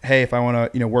like, hey, if I want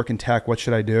to, you know, work in tech, what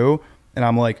should I do? And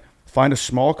I'm like, find a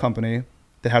small company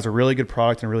that has a really good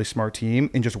product and a really smart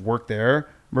team and just work there,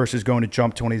 versus going to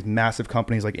jump to one of these massive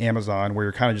companies like Amazon where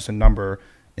you're kind of just a number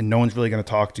and no one's really going to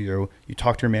talk to you. You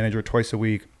talk to your manager twice a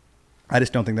week. I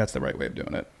just don't think that's the right way of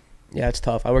doing it. Yeah, it's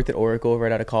tough. I worked at Oracle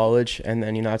right out of college, and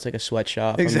then, you know, it's like a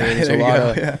sweatshop. Exactly. I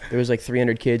mean, there was like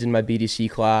 300 kids in my BDC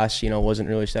class, you know, wasn't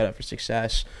really set up for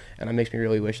success. And it makes me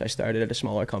really wish I started at a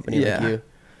smaller company like you.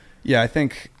 Yeah, I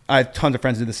think I have tons of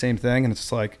friends who do the same thing, and it's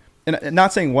just like, and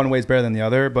not saying one way is better than the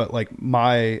other, but like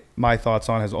my thoughts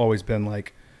on has always been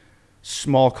like,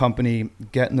 small company,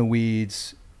 get in the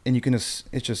weeds, and you can just,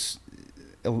 it's just,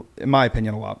 in my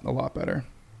opinion, a lot better.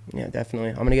 Yeah, definitely.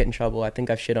 I'm gonna get in trouble. I think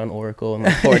I've shit on Oracle in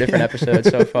like 4 different episodes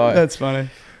so far. That's funny.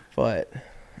 But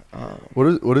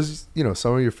what is you know,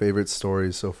 some of your favorite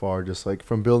stories so far, just like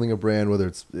from building a brand, whether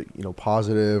it's, you know,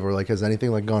 positive or like has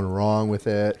anything like gone wrong with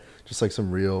it, just like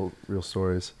some real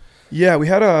stories. Yeah, we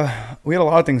had a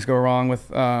lot of things go wrong with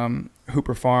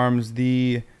Hooper Farms.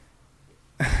 The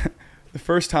the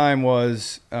first time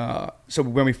was, so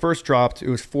when we first dropped, it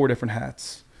was 4 different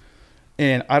hats.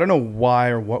 And I don't know why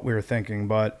or what we were thinking,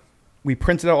 but we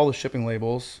printed out all the shipping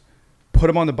labels, put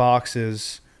them on the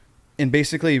boxes, and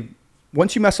basically,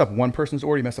 once you mess up one person's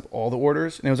order, you mess up all the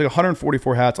orders. And it was like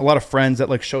 144 hats. A lot of friends that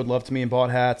like showed love to me and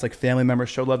bought hats, like family members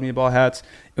showed love to me and bought hats.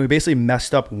 And we basically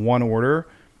messed up one order,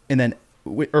 and then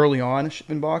early on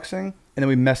shipping boxing, and then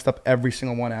we messed up every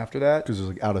single one after that. Because it was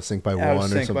like out of sync by out one of or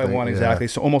sync something. by one, exactly.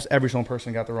 So almost every single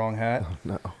person got the wrong hat.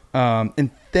 Oh, no.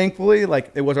 And thankfully,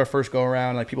 like, it was our first go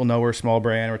around. Like, people know we're a small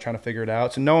brand. We're trying to figure it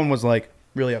out. So no one was like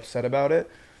really upset about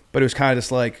it. But it was kind of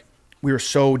just like, we were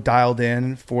so dialed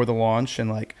in for the launch, and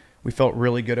like we felt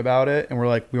really good about it. And we're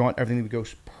like, we want everything to go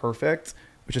perfect,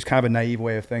 which is kind of a naive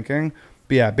way of thinking.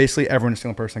 But yeah, basically every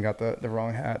single person got the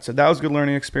wrong hat. So that was a good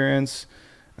learning experience.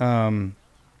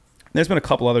 There's been a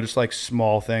couple other just like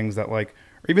small things that like,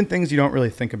 or even things you don't really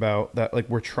think about that like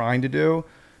we're trying to do,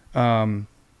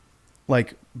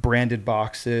 like branded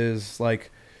boxes, like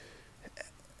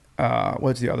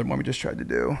what's the other one we just tried to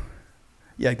do?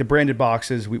 Yeah, like the branded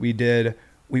boxes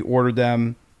we ordered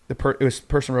them. The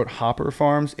person wrote Hopper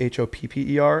Farms,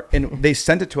 Hopper, and they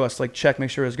sent it to us like, check, make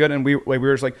sure it's good. And we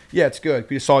were just like, yeah, it's good.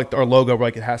 We just saw like our logo, we're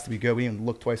like, it has to be good. We didn't even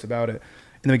look twice about it.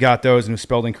 And then we got those, and it was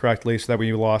spelled incorrectly, so that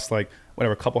we lost like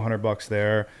whatever, a couple $100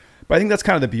 there. But I think that's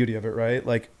kind of the beauty of it, right?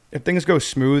 Like, if things go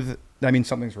smooth, that means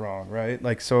something's wrong, right?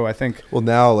 Like, so I think. Well,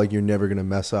 now like you're never gonna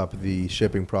mess up the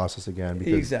shipping process again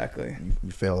because exactly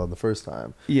you failed on the first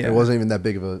time. Yeah, it wasn't even that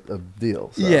big of a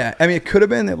deal. So. Yeah, I mean, it could have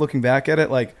been that. Looking back at it,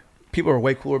 like, people are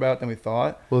way cooler about it than we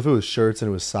thought. Well, if it was shirts and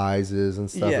it was sizes and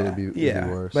stuff, it would be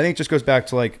worse. But I think it just goes back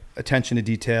to like attention to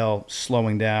detail,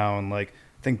 slowing down. Like,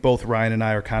 I think both Ryan and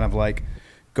I are kind of like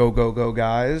go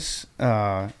guys,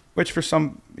 which for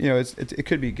some, you know, it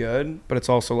could be good, but it's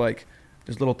also like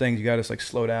there's little things you got to just like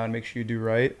slow down, make sure you do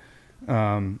right.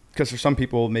 Because for some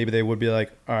people, maybe they would be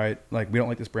like, all right, like we don't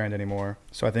like this brand anymore.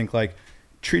 So I think like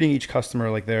treating each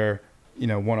customer like they're, you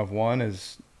know, one of one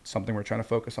is something we're trying to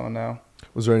focus on now.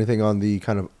 Was there anything on the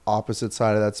kind of opposite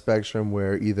side of that spectrum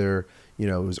where either, you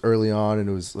know, it was early on and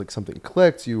it was like something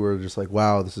clicked, you were just like,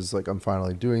 wow, this is like, I'm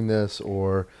finally doing this,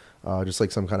 or just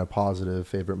like some kind of positive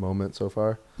favorite moment so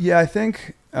far? Yeah, I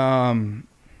think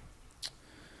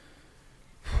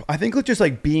like just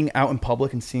like being out in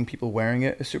public and seeing people wearing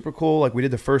it is super cool. Like, we did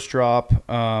the first drop,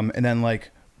 and then like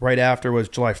right after was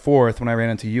July 4th when I ran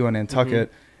into you in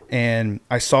Nantucket, and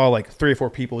I saw like 3 or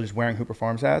 4 people just wearing Hooper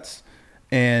Farms hats.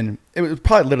 And it was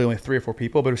probably literally only 3 or 4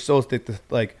 people, but it was still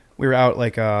like we were out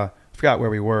like I forgot where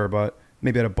we were, but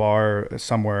maybe at a bar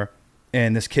somewhere,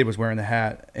 and this kid was wearing the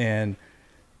hat, and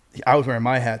I was wearing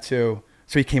my hat too.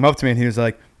 So he came up to me and he was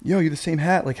like, yo, you're the same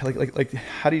hat. Like,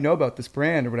 how do you know about this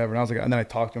brand or whatever? And I was like, and then I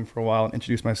talked to him for a while and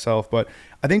introduced myself. But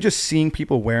I think just seeing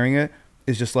people wearing it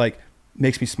is just like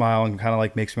makes me smile and kind of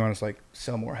like makes me want to like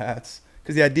sell more hats.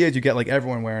 Because the idea is you get like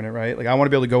everyone wearing it, right? Like I want to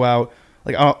be able to go out,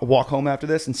 like I'll walk home after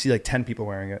this and see like 10 people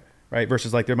wearing it, right?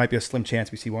 Versus like there might be a slim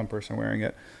chance we see one person wearing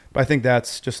it. But I think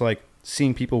that's just like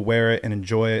seeing people wear it and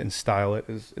enjoy it and style it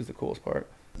is the coolest part.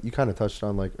 You kind of touched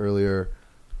on like earlier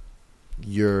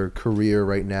your career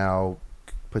right now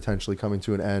potentially coming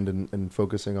to an end and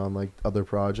focusing on like other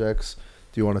projects.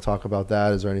 Do you want to talk about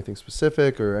that? Is there anything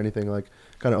specific or anything like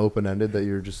kind of open-ended that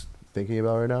you're just thinking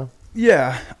about right now?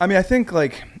 Yeah. I mean, I think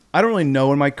like, I don't really know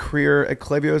when my career at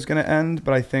Klaviyo is going to end,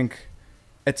 but I think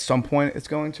at some point it's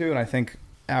going to. And I think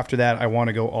after that, I want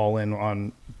to go all in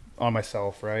on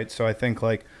myself. Right. So I think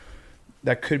like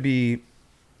that could be,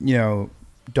 you know,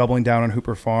 doubling down on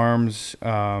Hooper Farms.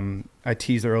 I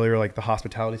teased earlier, like the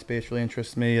hospitality space really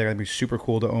interests me. Like, it'd be super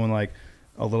cool to own like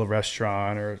a little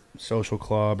restaurant or social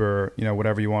club or, you know,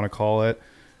 whatever you want to call it.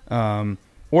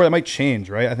 Or that might change,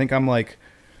 right? I think I'm like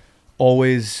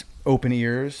always open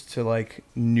ears to like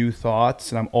new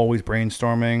thoughts, and I'm always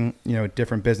brainstorming, you know,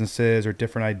 different businesses or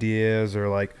different ideas, or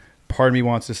like part of me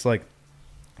wants to just like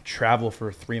travel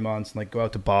for 3 months and like go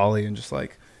out to Bali and just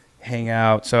like hang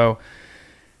out. So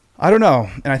I don't know.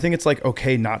 And I think it's like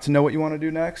okay not to know what you want to do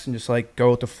next and just like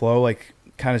go with the flow, like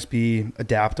kind of just be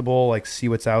adaptable, like see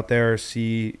what's out there,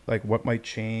 see like what might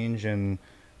change. And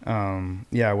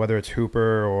yeah, whether it's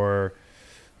Hooper or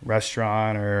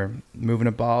restaurant or moving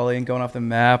to Bali and going off the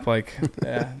map, like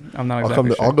yeah, I'm not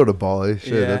exactly sure. I'll go to Bali.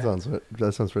 Shit, Yeah.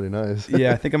 that sounds pretty nice.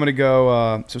 Yeah, I think I'm gonna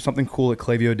go. So something cool that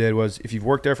Klaviyo did was if you've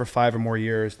worked there for 5 or more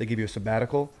years, they give you a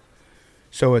sabbatical.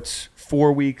 So it's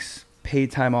 4 weeks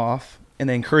paid time off, and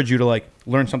they encourage you to like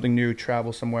learn something new,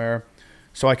 travel somewhere.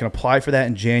 So I can apply for that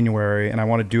in January, and I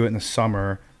want to do it in the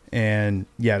summer. And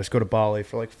yeah, just go to Bali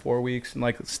for like 4 weeks and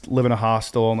like live in a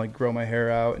hostel and like grow my hair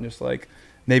out and just like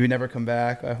maybe never come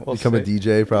back. We'll Become see. a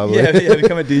DJ probably. Yeah,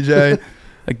 become a DJ.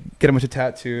 Like get a bunch of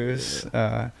tattoos.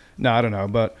 No, I don't know,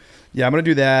 but yeah, I'm gonna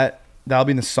do that. That'll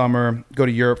be in the summer. Go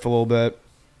to Europe for a little bit.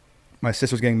 My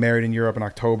sister's getting married in Europe in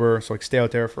October, so like stay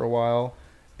out there for a while,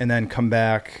 and then come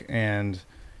back and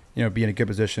you know be in a good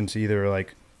position to either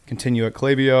like continue at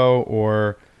Klaviyo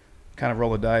or kind of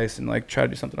roll the dice and like try to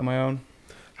do something on my own.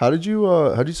 How did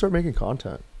you start making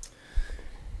content?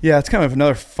 Yeah, it's kind of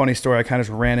another funny story I kind of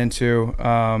just ran into.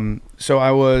 So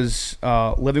I was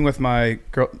living with my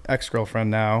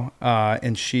ex-girlfriend now,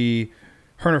 and her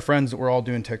and her friends were all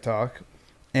doing TikTok,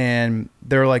 and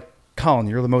they're like, Colin,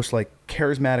 you're the most like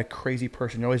charismatic, crazy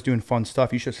person. You're always doing fun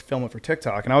stuff. You should just film it for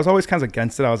TikTok. And I was always kind of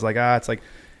against it. I was like, it's like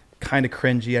kind of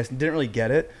cringy. I didn't really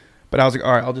get it, but I was like,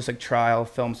 all right, I'll just like try. I'll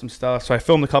film some stuff. So I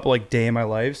filmed a couple like day in my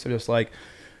life. So just like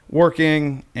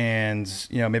working and,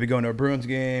 you know, maybe going to a Bruins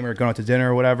game or going out to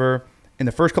dinner or whatever. And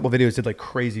the first couple of videos did like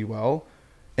crazy well.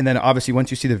 And then obviously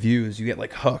once you see the views, you get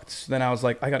like hooked. So then I was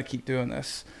like, I got to keep doing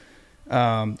this.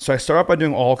 So I started off by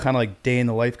doing all kind of like day in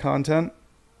the life content.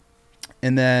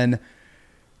 And then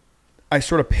I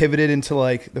sort of pivoted into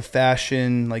like the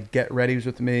fashion, like get readies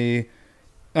with me.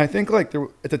 And I think like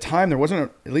at the time there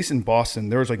wasn't, at least in Boston,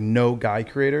 there was like no guy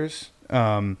creators.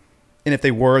 And if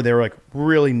they were like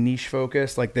really niche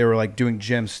focused, like they were like doing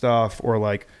gym stuff or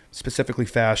like specifically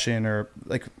fashion or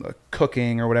like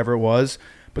cooking or whatever it was.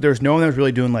 But there was no one that was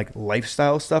really doing like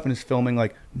lifestyle stuff and just filming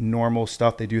like normal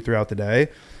stuff they do throughout the day.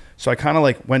 So I kind of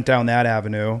like went down that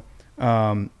avenue,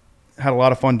 had a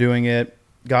lot of fun doing it,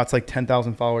 got to like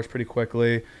 10,000 followers pretty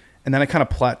quickly. And then I kind of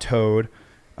plateaued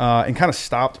and kind of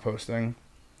stopped posting.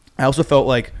 I also felt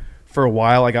like for a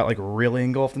while I got like really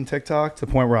engulfed in TikTok to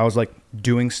the point where I was like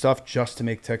doing stuff just to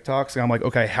make TikToks. And I'm like,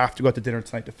 okay, I have to go out to dinner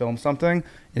tonight to film something.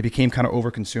 It became kind of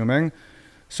over consuming.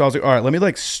 So I was like, all right, let me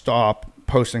like stop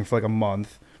posting for like a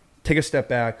month, take a step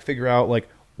back, figure out like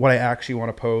what I actually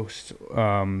want to post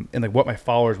and like what my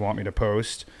followers want me to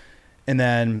post. And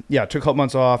then, yeah, took a couple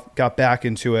months off, got back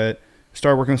into it,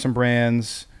 started working with some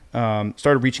brands,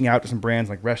 started reaching out to some brands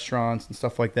like restaurants and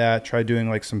stuff like that, tried doing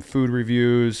like some food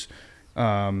reviews, you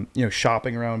know,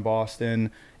 shopping around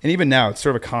Boston. And even now it's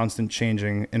sort of a constant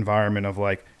changing environment of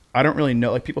like, I don't really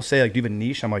know, like people say like, do you have a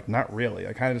niche? I'm like, not really.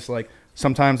 I kind of just like,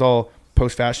 sometimes I'll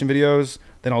post fashion videos,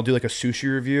 then I'll do like a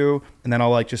sushi review, and then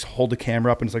I'll like just hold the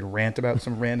camera up and just like rant about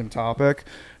some random topic.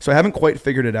 So I haven't quite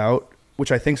figured it out,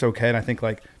 which I think's okay. And I think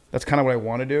like, that's kind of what I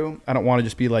want to do. I don't want to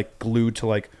just be like glued to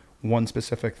like one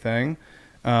specific thing.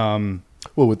 Well,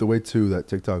 with the way too that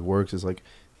TikTok works is like,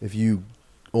 if you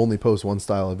only post one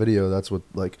style of video, that's what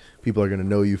like people are going to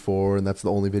know you for, and that's the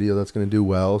only video that's going to do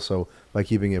well. So by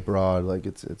keeping it broad, like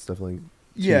it's definitely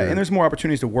Yeah, and there's more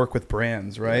opportunities to work with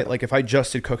brands, right? Yeah. Like if I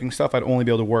just did cooking stuff, I'd only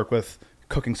be able to work with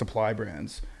cooking supply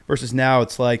brands. Versus now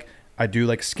it's like I do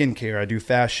like skincare, I do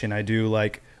fashion, I do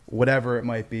like whatever it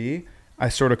might be. I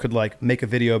sort of could like make a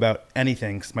video about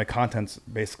anything because my content's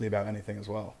basically about anything as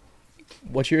well.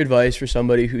 What's your advice for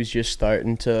somebody who's just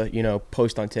starting to, you know,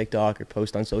 post on TikTok or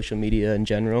post on social media in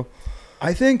general?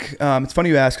 I think it's funny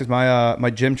you ask because my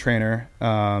gym trainer,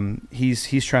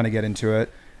 he's trying to get into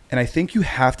it. And I think you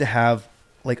have to have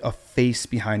like a face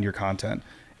behind your content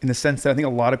in the sense that I think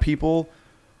a lot of people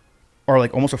are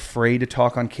like almost afraid to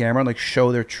talk on camera and like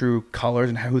show their true colors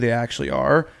and who they actually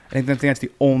are. And I think that's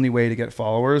the only way to get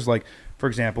followers. Like, for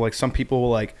example, like some people will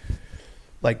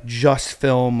like just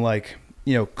film like,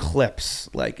 you know, clips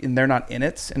like, and they're not in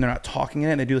it and they're not talking in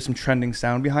it and they do some trending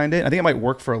sound behind it. I think it might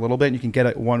work for a little bit and you can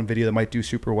get one video that might do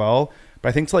super well. But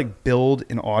I think to like build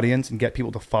an audience and get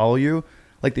people to follow you,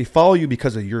 like they follow you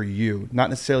because of you, not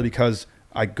necessarily because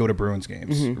I go to Bruins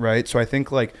games, right? So I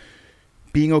think like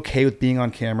being okay with being on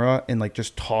camera and like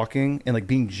just talking and like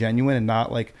being genuine and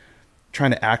not like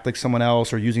trying to act like someone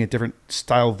else or using a different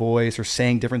style voice or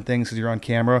saying different things because you're on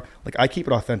camera. Like I keep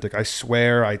it authentic. I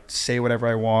swear I say whatever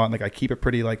I want. Like I keep it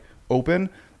pretty like open.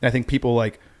 And I think people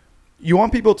like, you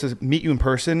want people to meet you in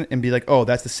person and be like, oh,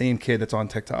 that's the same kid that's on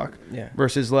TikTok. Yeah.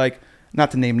 Versus like,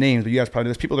 not to name names, but you guys probably,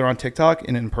 there's people that are on TikTok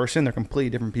and in person, they're completely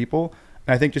different people.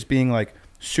 And I think just being like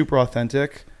super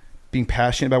authentic, being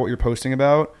passionate about what you're posting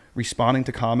about, responding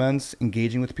to comments,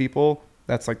 engaging with people,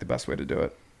 that's like the best way to do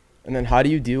it. And then how do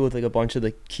you deal with like a bunch of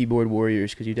the keyboard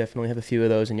warriors? Because you definitely have a few of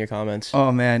those in your comments.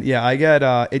 Oh man, yeah, I get,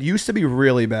 it used to be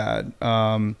really bad.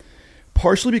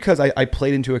 Partially because I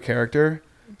played into a character.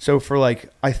 So for like,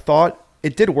 I thought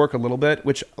it did work a little bit,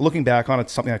 which looking back on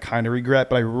it's something I kind of regret,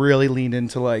 but I really leaned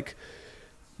into like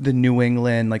the New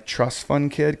England like trust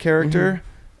fund kid character,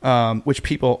 which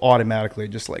people automatically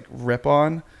just like rip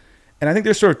on. And I think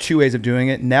there's sort of two ways of doing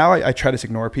it. Now I try to just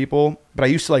ignore people, but I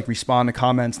used to like respond to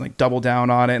comments and like double down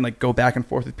on it and like go back and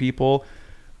forth with people,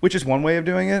 which is one way of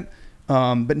doing it.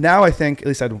 But now I think, at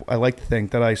least I like to think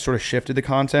that I sort of shifted the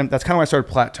content. That's kind of when I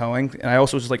started plateauing. And I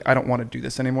also was just like, I don't want to do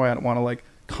this anymore. I don't want to like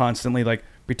constantly like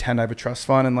pretend I have a trust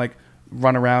fund and like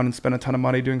run around and spend a ton of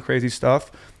money doing crazy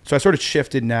stuff. So I sort of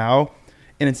shifted now.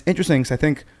 And it's interesting because I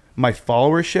think my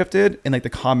followers shifted and like the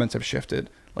comments have shifted.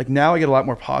 Like now I get a lot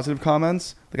more positive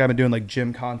comments. Like I've been doing like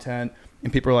gym content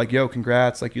and people are like, yo,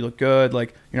 congrats. Like you look good.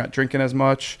 Like you're not drinking as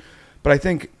much. But I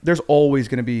think there's always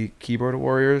going to be keyboard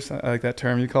warriors. I like that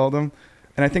term you called them.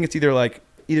 And I think it's either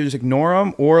just ignore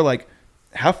them or like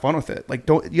have fun with it. Like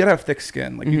you gotta have thick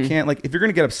skin. Like you can't like, if you're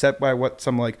going to get upset by what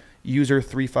some like user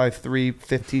 353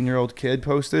 15-year-old kid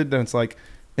posted, then it's like,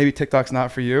 maybe TikTok's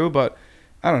not for you, but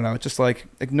I don't know. It's just like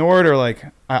ignore it or like,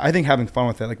 I think having fun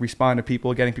with it, like respond to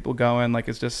people, getting people going. Like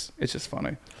it's just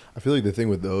funny. I feel like the thing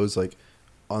with those, like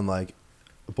on like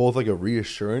both like a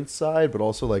reassurance side, but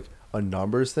also like a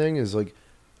numbers thing is like,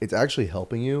 it's actually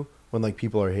helping you when like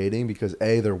people are hating because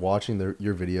they're watching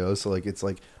your videos. So like, it's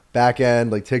like back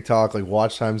end, like TikTok, like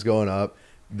watch time's going up.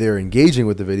 They're engaging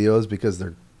with the videos because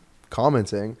they're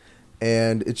commenting.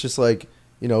 And it's just like,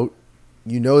 you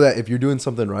know that if you're doing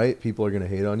something right, people are going to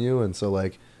hate on you. And so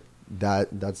like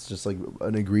that's just like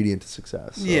an ingredient to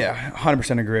success. So. Yeah,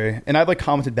 100% agree. And I've like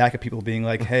commented back at people being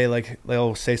like, hey, like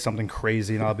they'll say something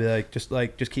crazy and I'll be like,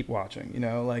 just keep watching, you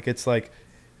know, like it's like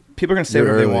people are going to say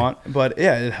whatever they want, but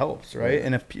yeah, it helps. Right. Yeah.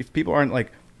 And if people aren't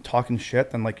like talking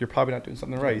shit, then like you're probably not doing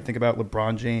something right. You think about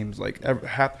LeBron James, like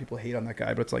half the people hate on that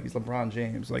guy, but it's like he's LeBron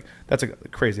James. Like that's a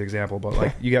crazy example, but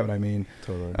like you get what I mean.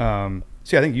 Totally.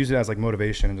 So yeah, I think use it as like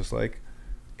motivation and just like,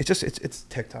 it's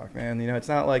TikTok, man. You know, it's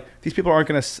not like these people aren't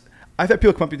going to, I've had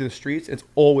people come up to the streets. It's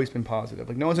always been positive.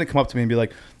 Like no one's going to come up to me and be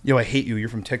like, yo, I hate you. You're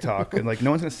from TikTok. And like,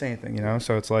 no one's going to say anything, you know?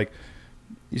 So it's like,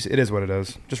 it is what it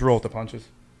is. Just roll with the punches.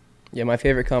 Yeah, my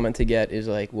favorite comment to get is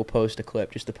like, we'll post a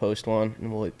clip just to post one,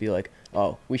 and we'll be like,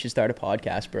 oh, we should start a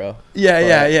podcast, bro.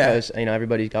 Yeah. Because, you know,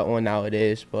 everybody's got one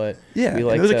nowadays, but yeah, we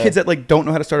like those are kids that like don't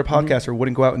know how to start a podcast or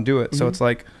wouldn't go out and do it. So it's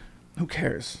like, who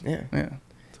cares? Yeah.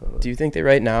 Totally. Do you think that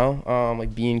right now,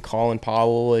 like being Colin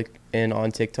Powell, like and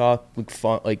on TikTok,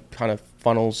 like kind of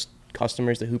funnels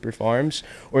customers to Hooper Farms,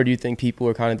 or do you think people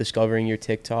are kind of discovering your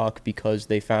TikTok because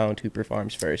they found Hooper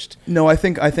Farms first? No, I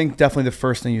think definitely the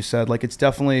first thing you said. Like it's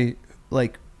definitely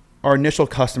like our initial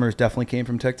customers definitely came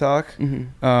from TikTok,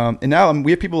 and now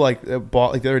we have people like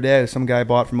bought like the other day. Some guy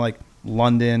bought from like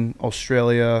London,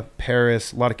 Australia,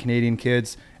 Paris, a lot of Canadian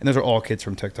kids, and those are all kids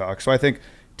from TikTok. So I think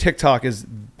TikTok is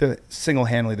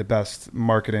single-handedly the best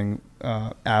marketing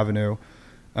avenue.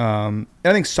 And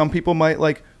I think some people might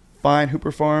like find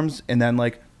Hooper Farms and then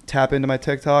like tap into my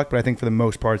TikTok, but I think for the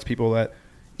most part, it's people that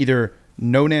either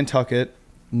know Nantucket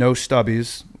know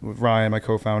Stubbies with Ryan, my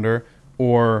co-founder,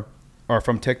 or are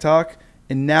from TikTok.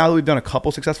 And now that we've done a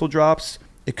couple successful drops,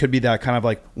 it could be that kind of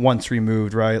like once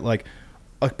removed, right? Like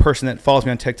a person that follows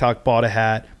me on TikTok bought a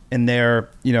hat and their,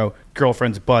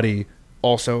 girlfriend's buddy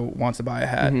also wants to buy a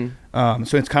hat.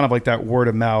 So it's kind of like that word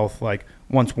of mouth. Like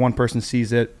once one person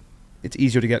sees it, it's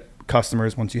easier to get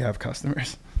customers once you have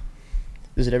customers.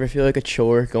 Does it ever feel like a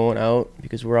chore going out?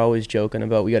 Because we're always joking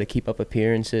about we got to keep up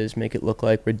appearances, make it look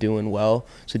like we're doing well.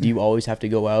 So do you always have to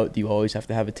go out? Do you always have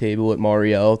to have a table at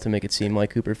Marielle to make it seem like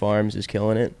Cooper Farms is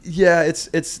killing it? Yeah,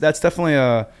 that's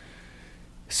definitely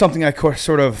something I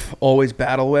sort of always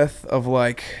battle with, of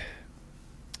like,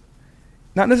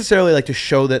 not necessarily like to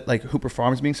show that like Hooper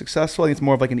Farms is being successful. I think it's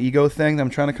more of like an ego thing that I'm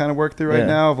trying to kind of work through right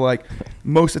now. Of like,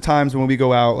 most of the times when we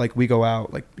go out,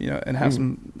 and have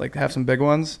some big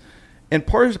ones. And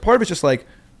part of it's just like,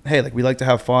 hey, like we like to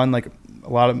have fun. Like a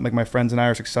lot of like my friends and I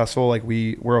are successful. Like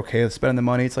we're okay with spending the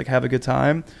money. It's like have a good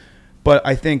time. But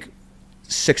I think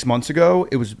 6 months ago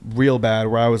it was real bad,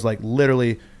 where I was like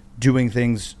literally doing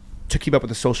things to keep up with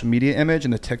the social media image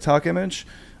and the TikTok image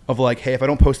of like, hey, if I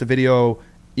don't post a video,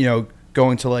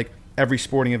 going to like every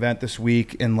sporting event this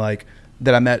week and like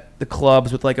that I'm at the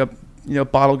clubs with like a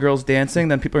bottle girls dancing,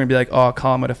 then people are gonna be like, oh,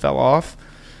 Colin might have fell off.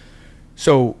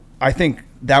 So I think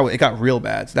that it got real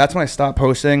bad. So that's when I stopped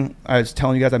posting. I was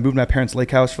telling you guys I moved my parents'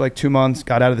 lake house for like 2 months,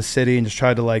 got out of the city and just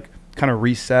tried to like kind of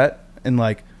reset and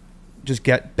like just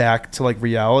get back to like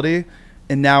reality.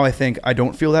 And now I think I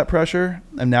don't feel that pressure.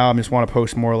 And now I just want to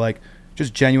post more like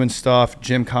just genuine stuff,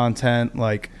 gym content,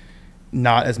 like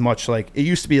not as much like it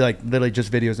used to be, like literally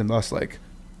just videos of us like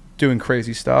doing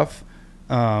crazy stuff.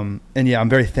 And yeah, I'm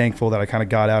very thankful that I kind of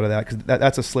got out of that, because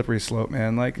that's a slippery slope,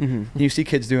 man. Like you see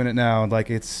kids doing it now, and like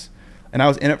and I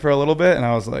was in it for a little bit and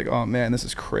I was like, oh man, this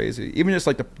is crazy. Even just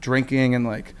like the drinking and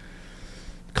like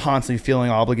constantly feeling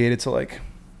obligated to like,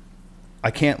 I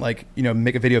can't like,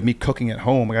 make a video of me cooking at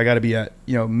home. Like I got to be at,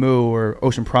 Moo or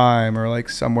Ocean Prime or like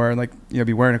somewhere and like,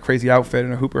 be wearing a crazy outfit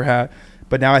and a Hooper hat.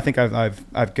 But now I think I've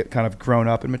kind of grown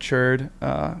up and matured,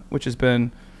 which has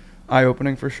been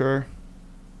eye-opening for sure.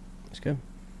 It's good.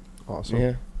 Awesome.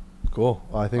 Yeah. Cool.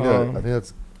 Well, I think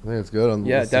that's good.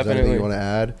 Yeah, definitely. Anything you want to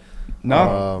add?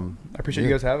 No. I appreciate you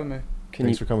guys having me.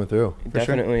 Thanks for coming through.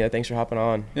 Definitely. Yeah, thanks for hopping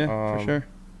on. Yeah, for sure.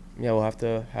 Yeah, we'll have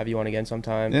to have you on again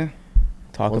sometime. Yeah.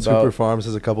 Talk Once about Hooper Farms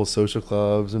has a couple social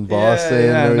clubs in Boston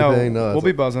and everything. No, we'll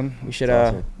be buzzing. We should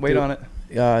wait on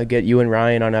it. Get you and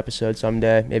Ryan on an episode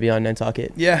someday, maybe on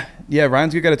Nantucket. Yeah,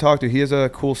 Ryan's a good guy to talk to. He has a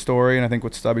cool story, and I think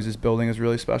what Stubbies is building is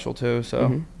really special too.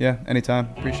 So yeah, anytime.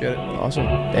 Appreciate it. Awesome.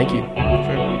 Thank you.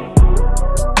 Sure.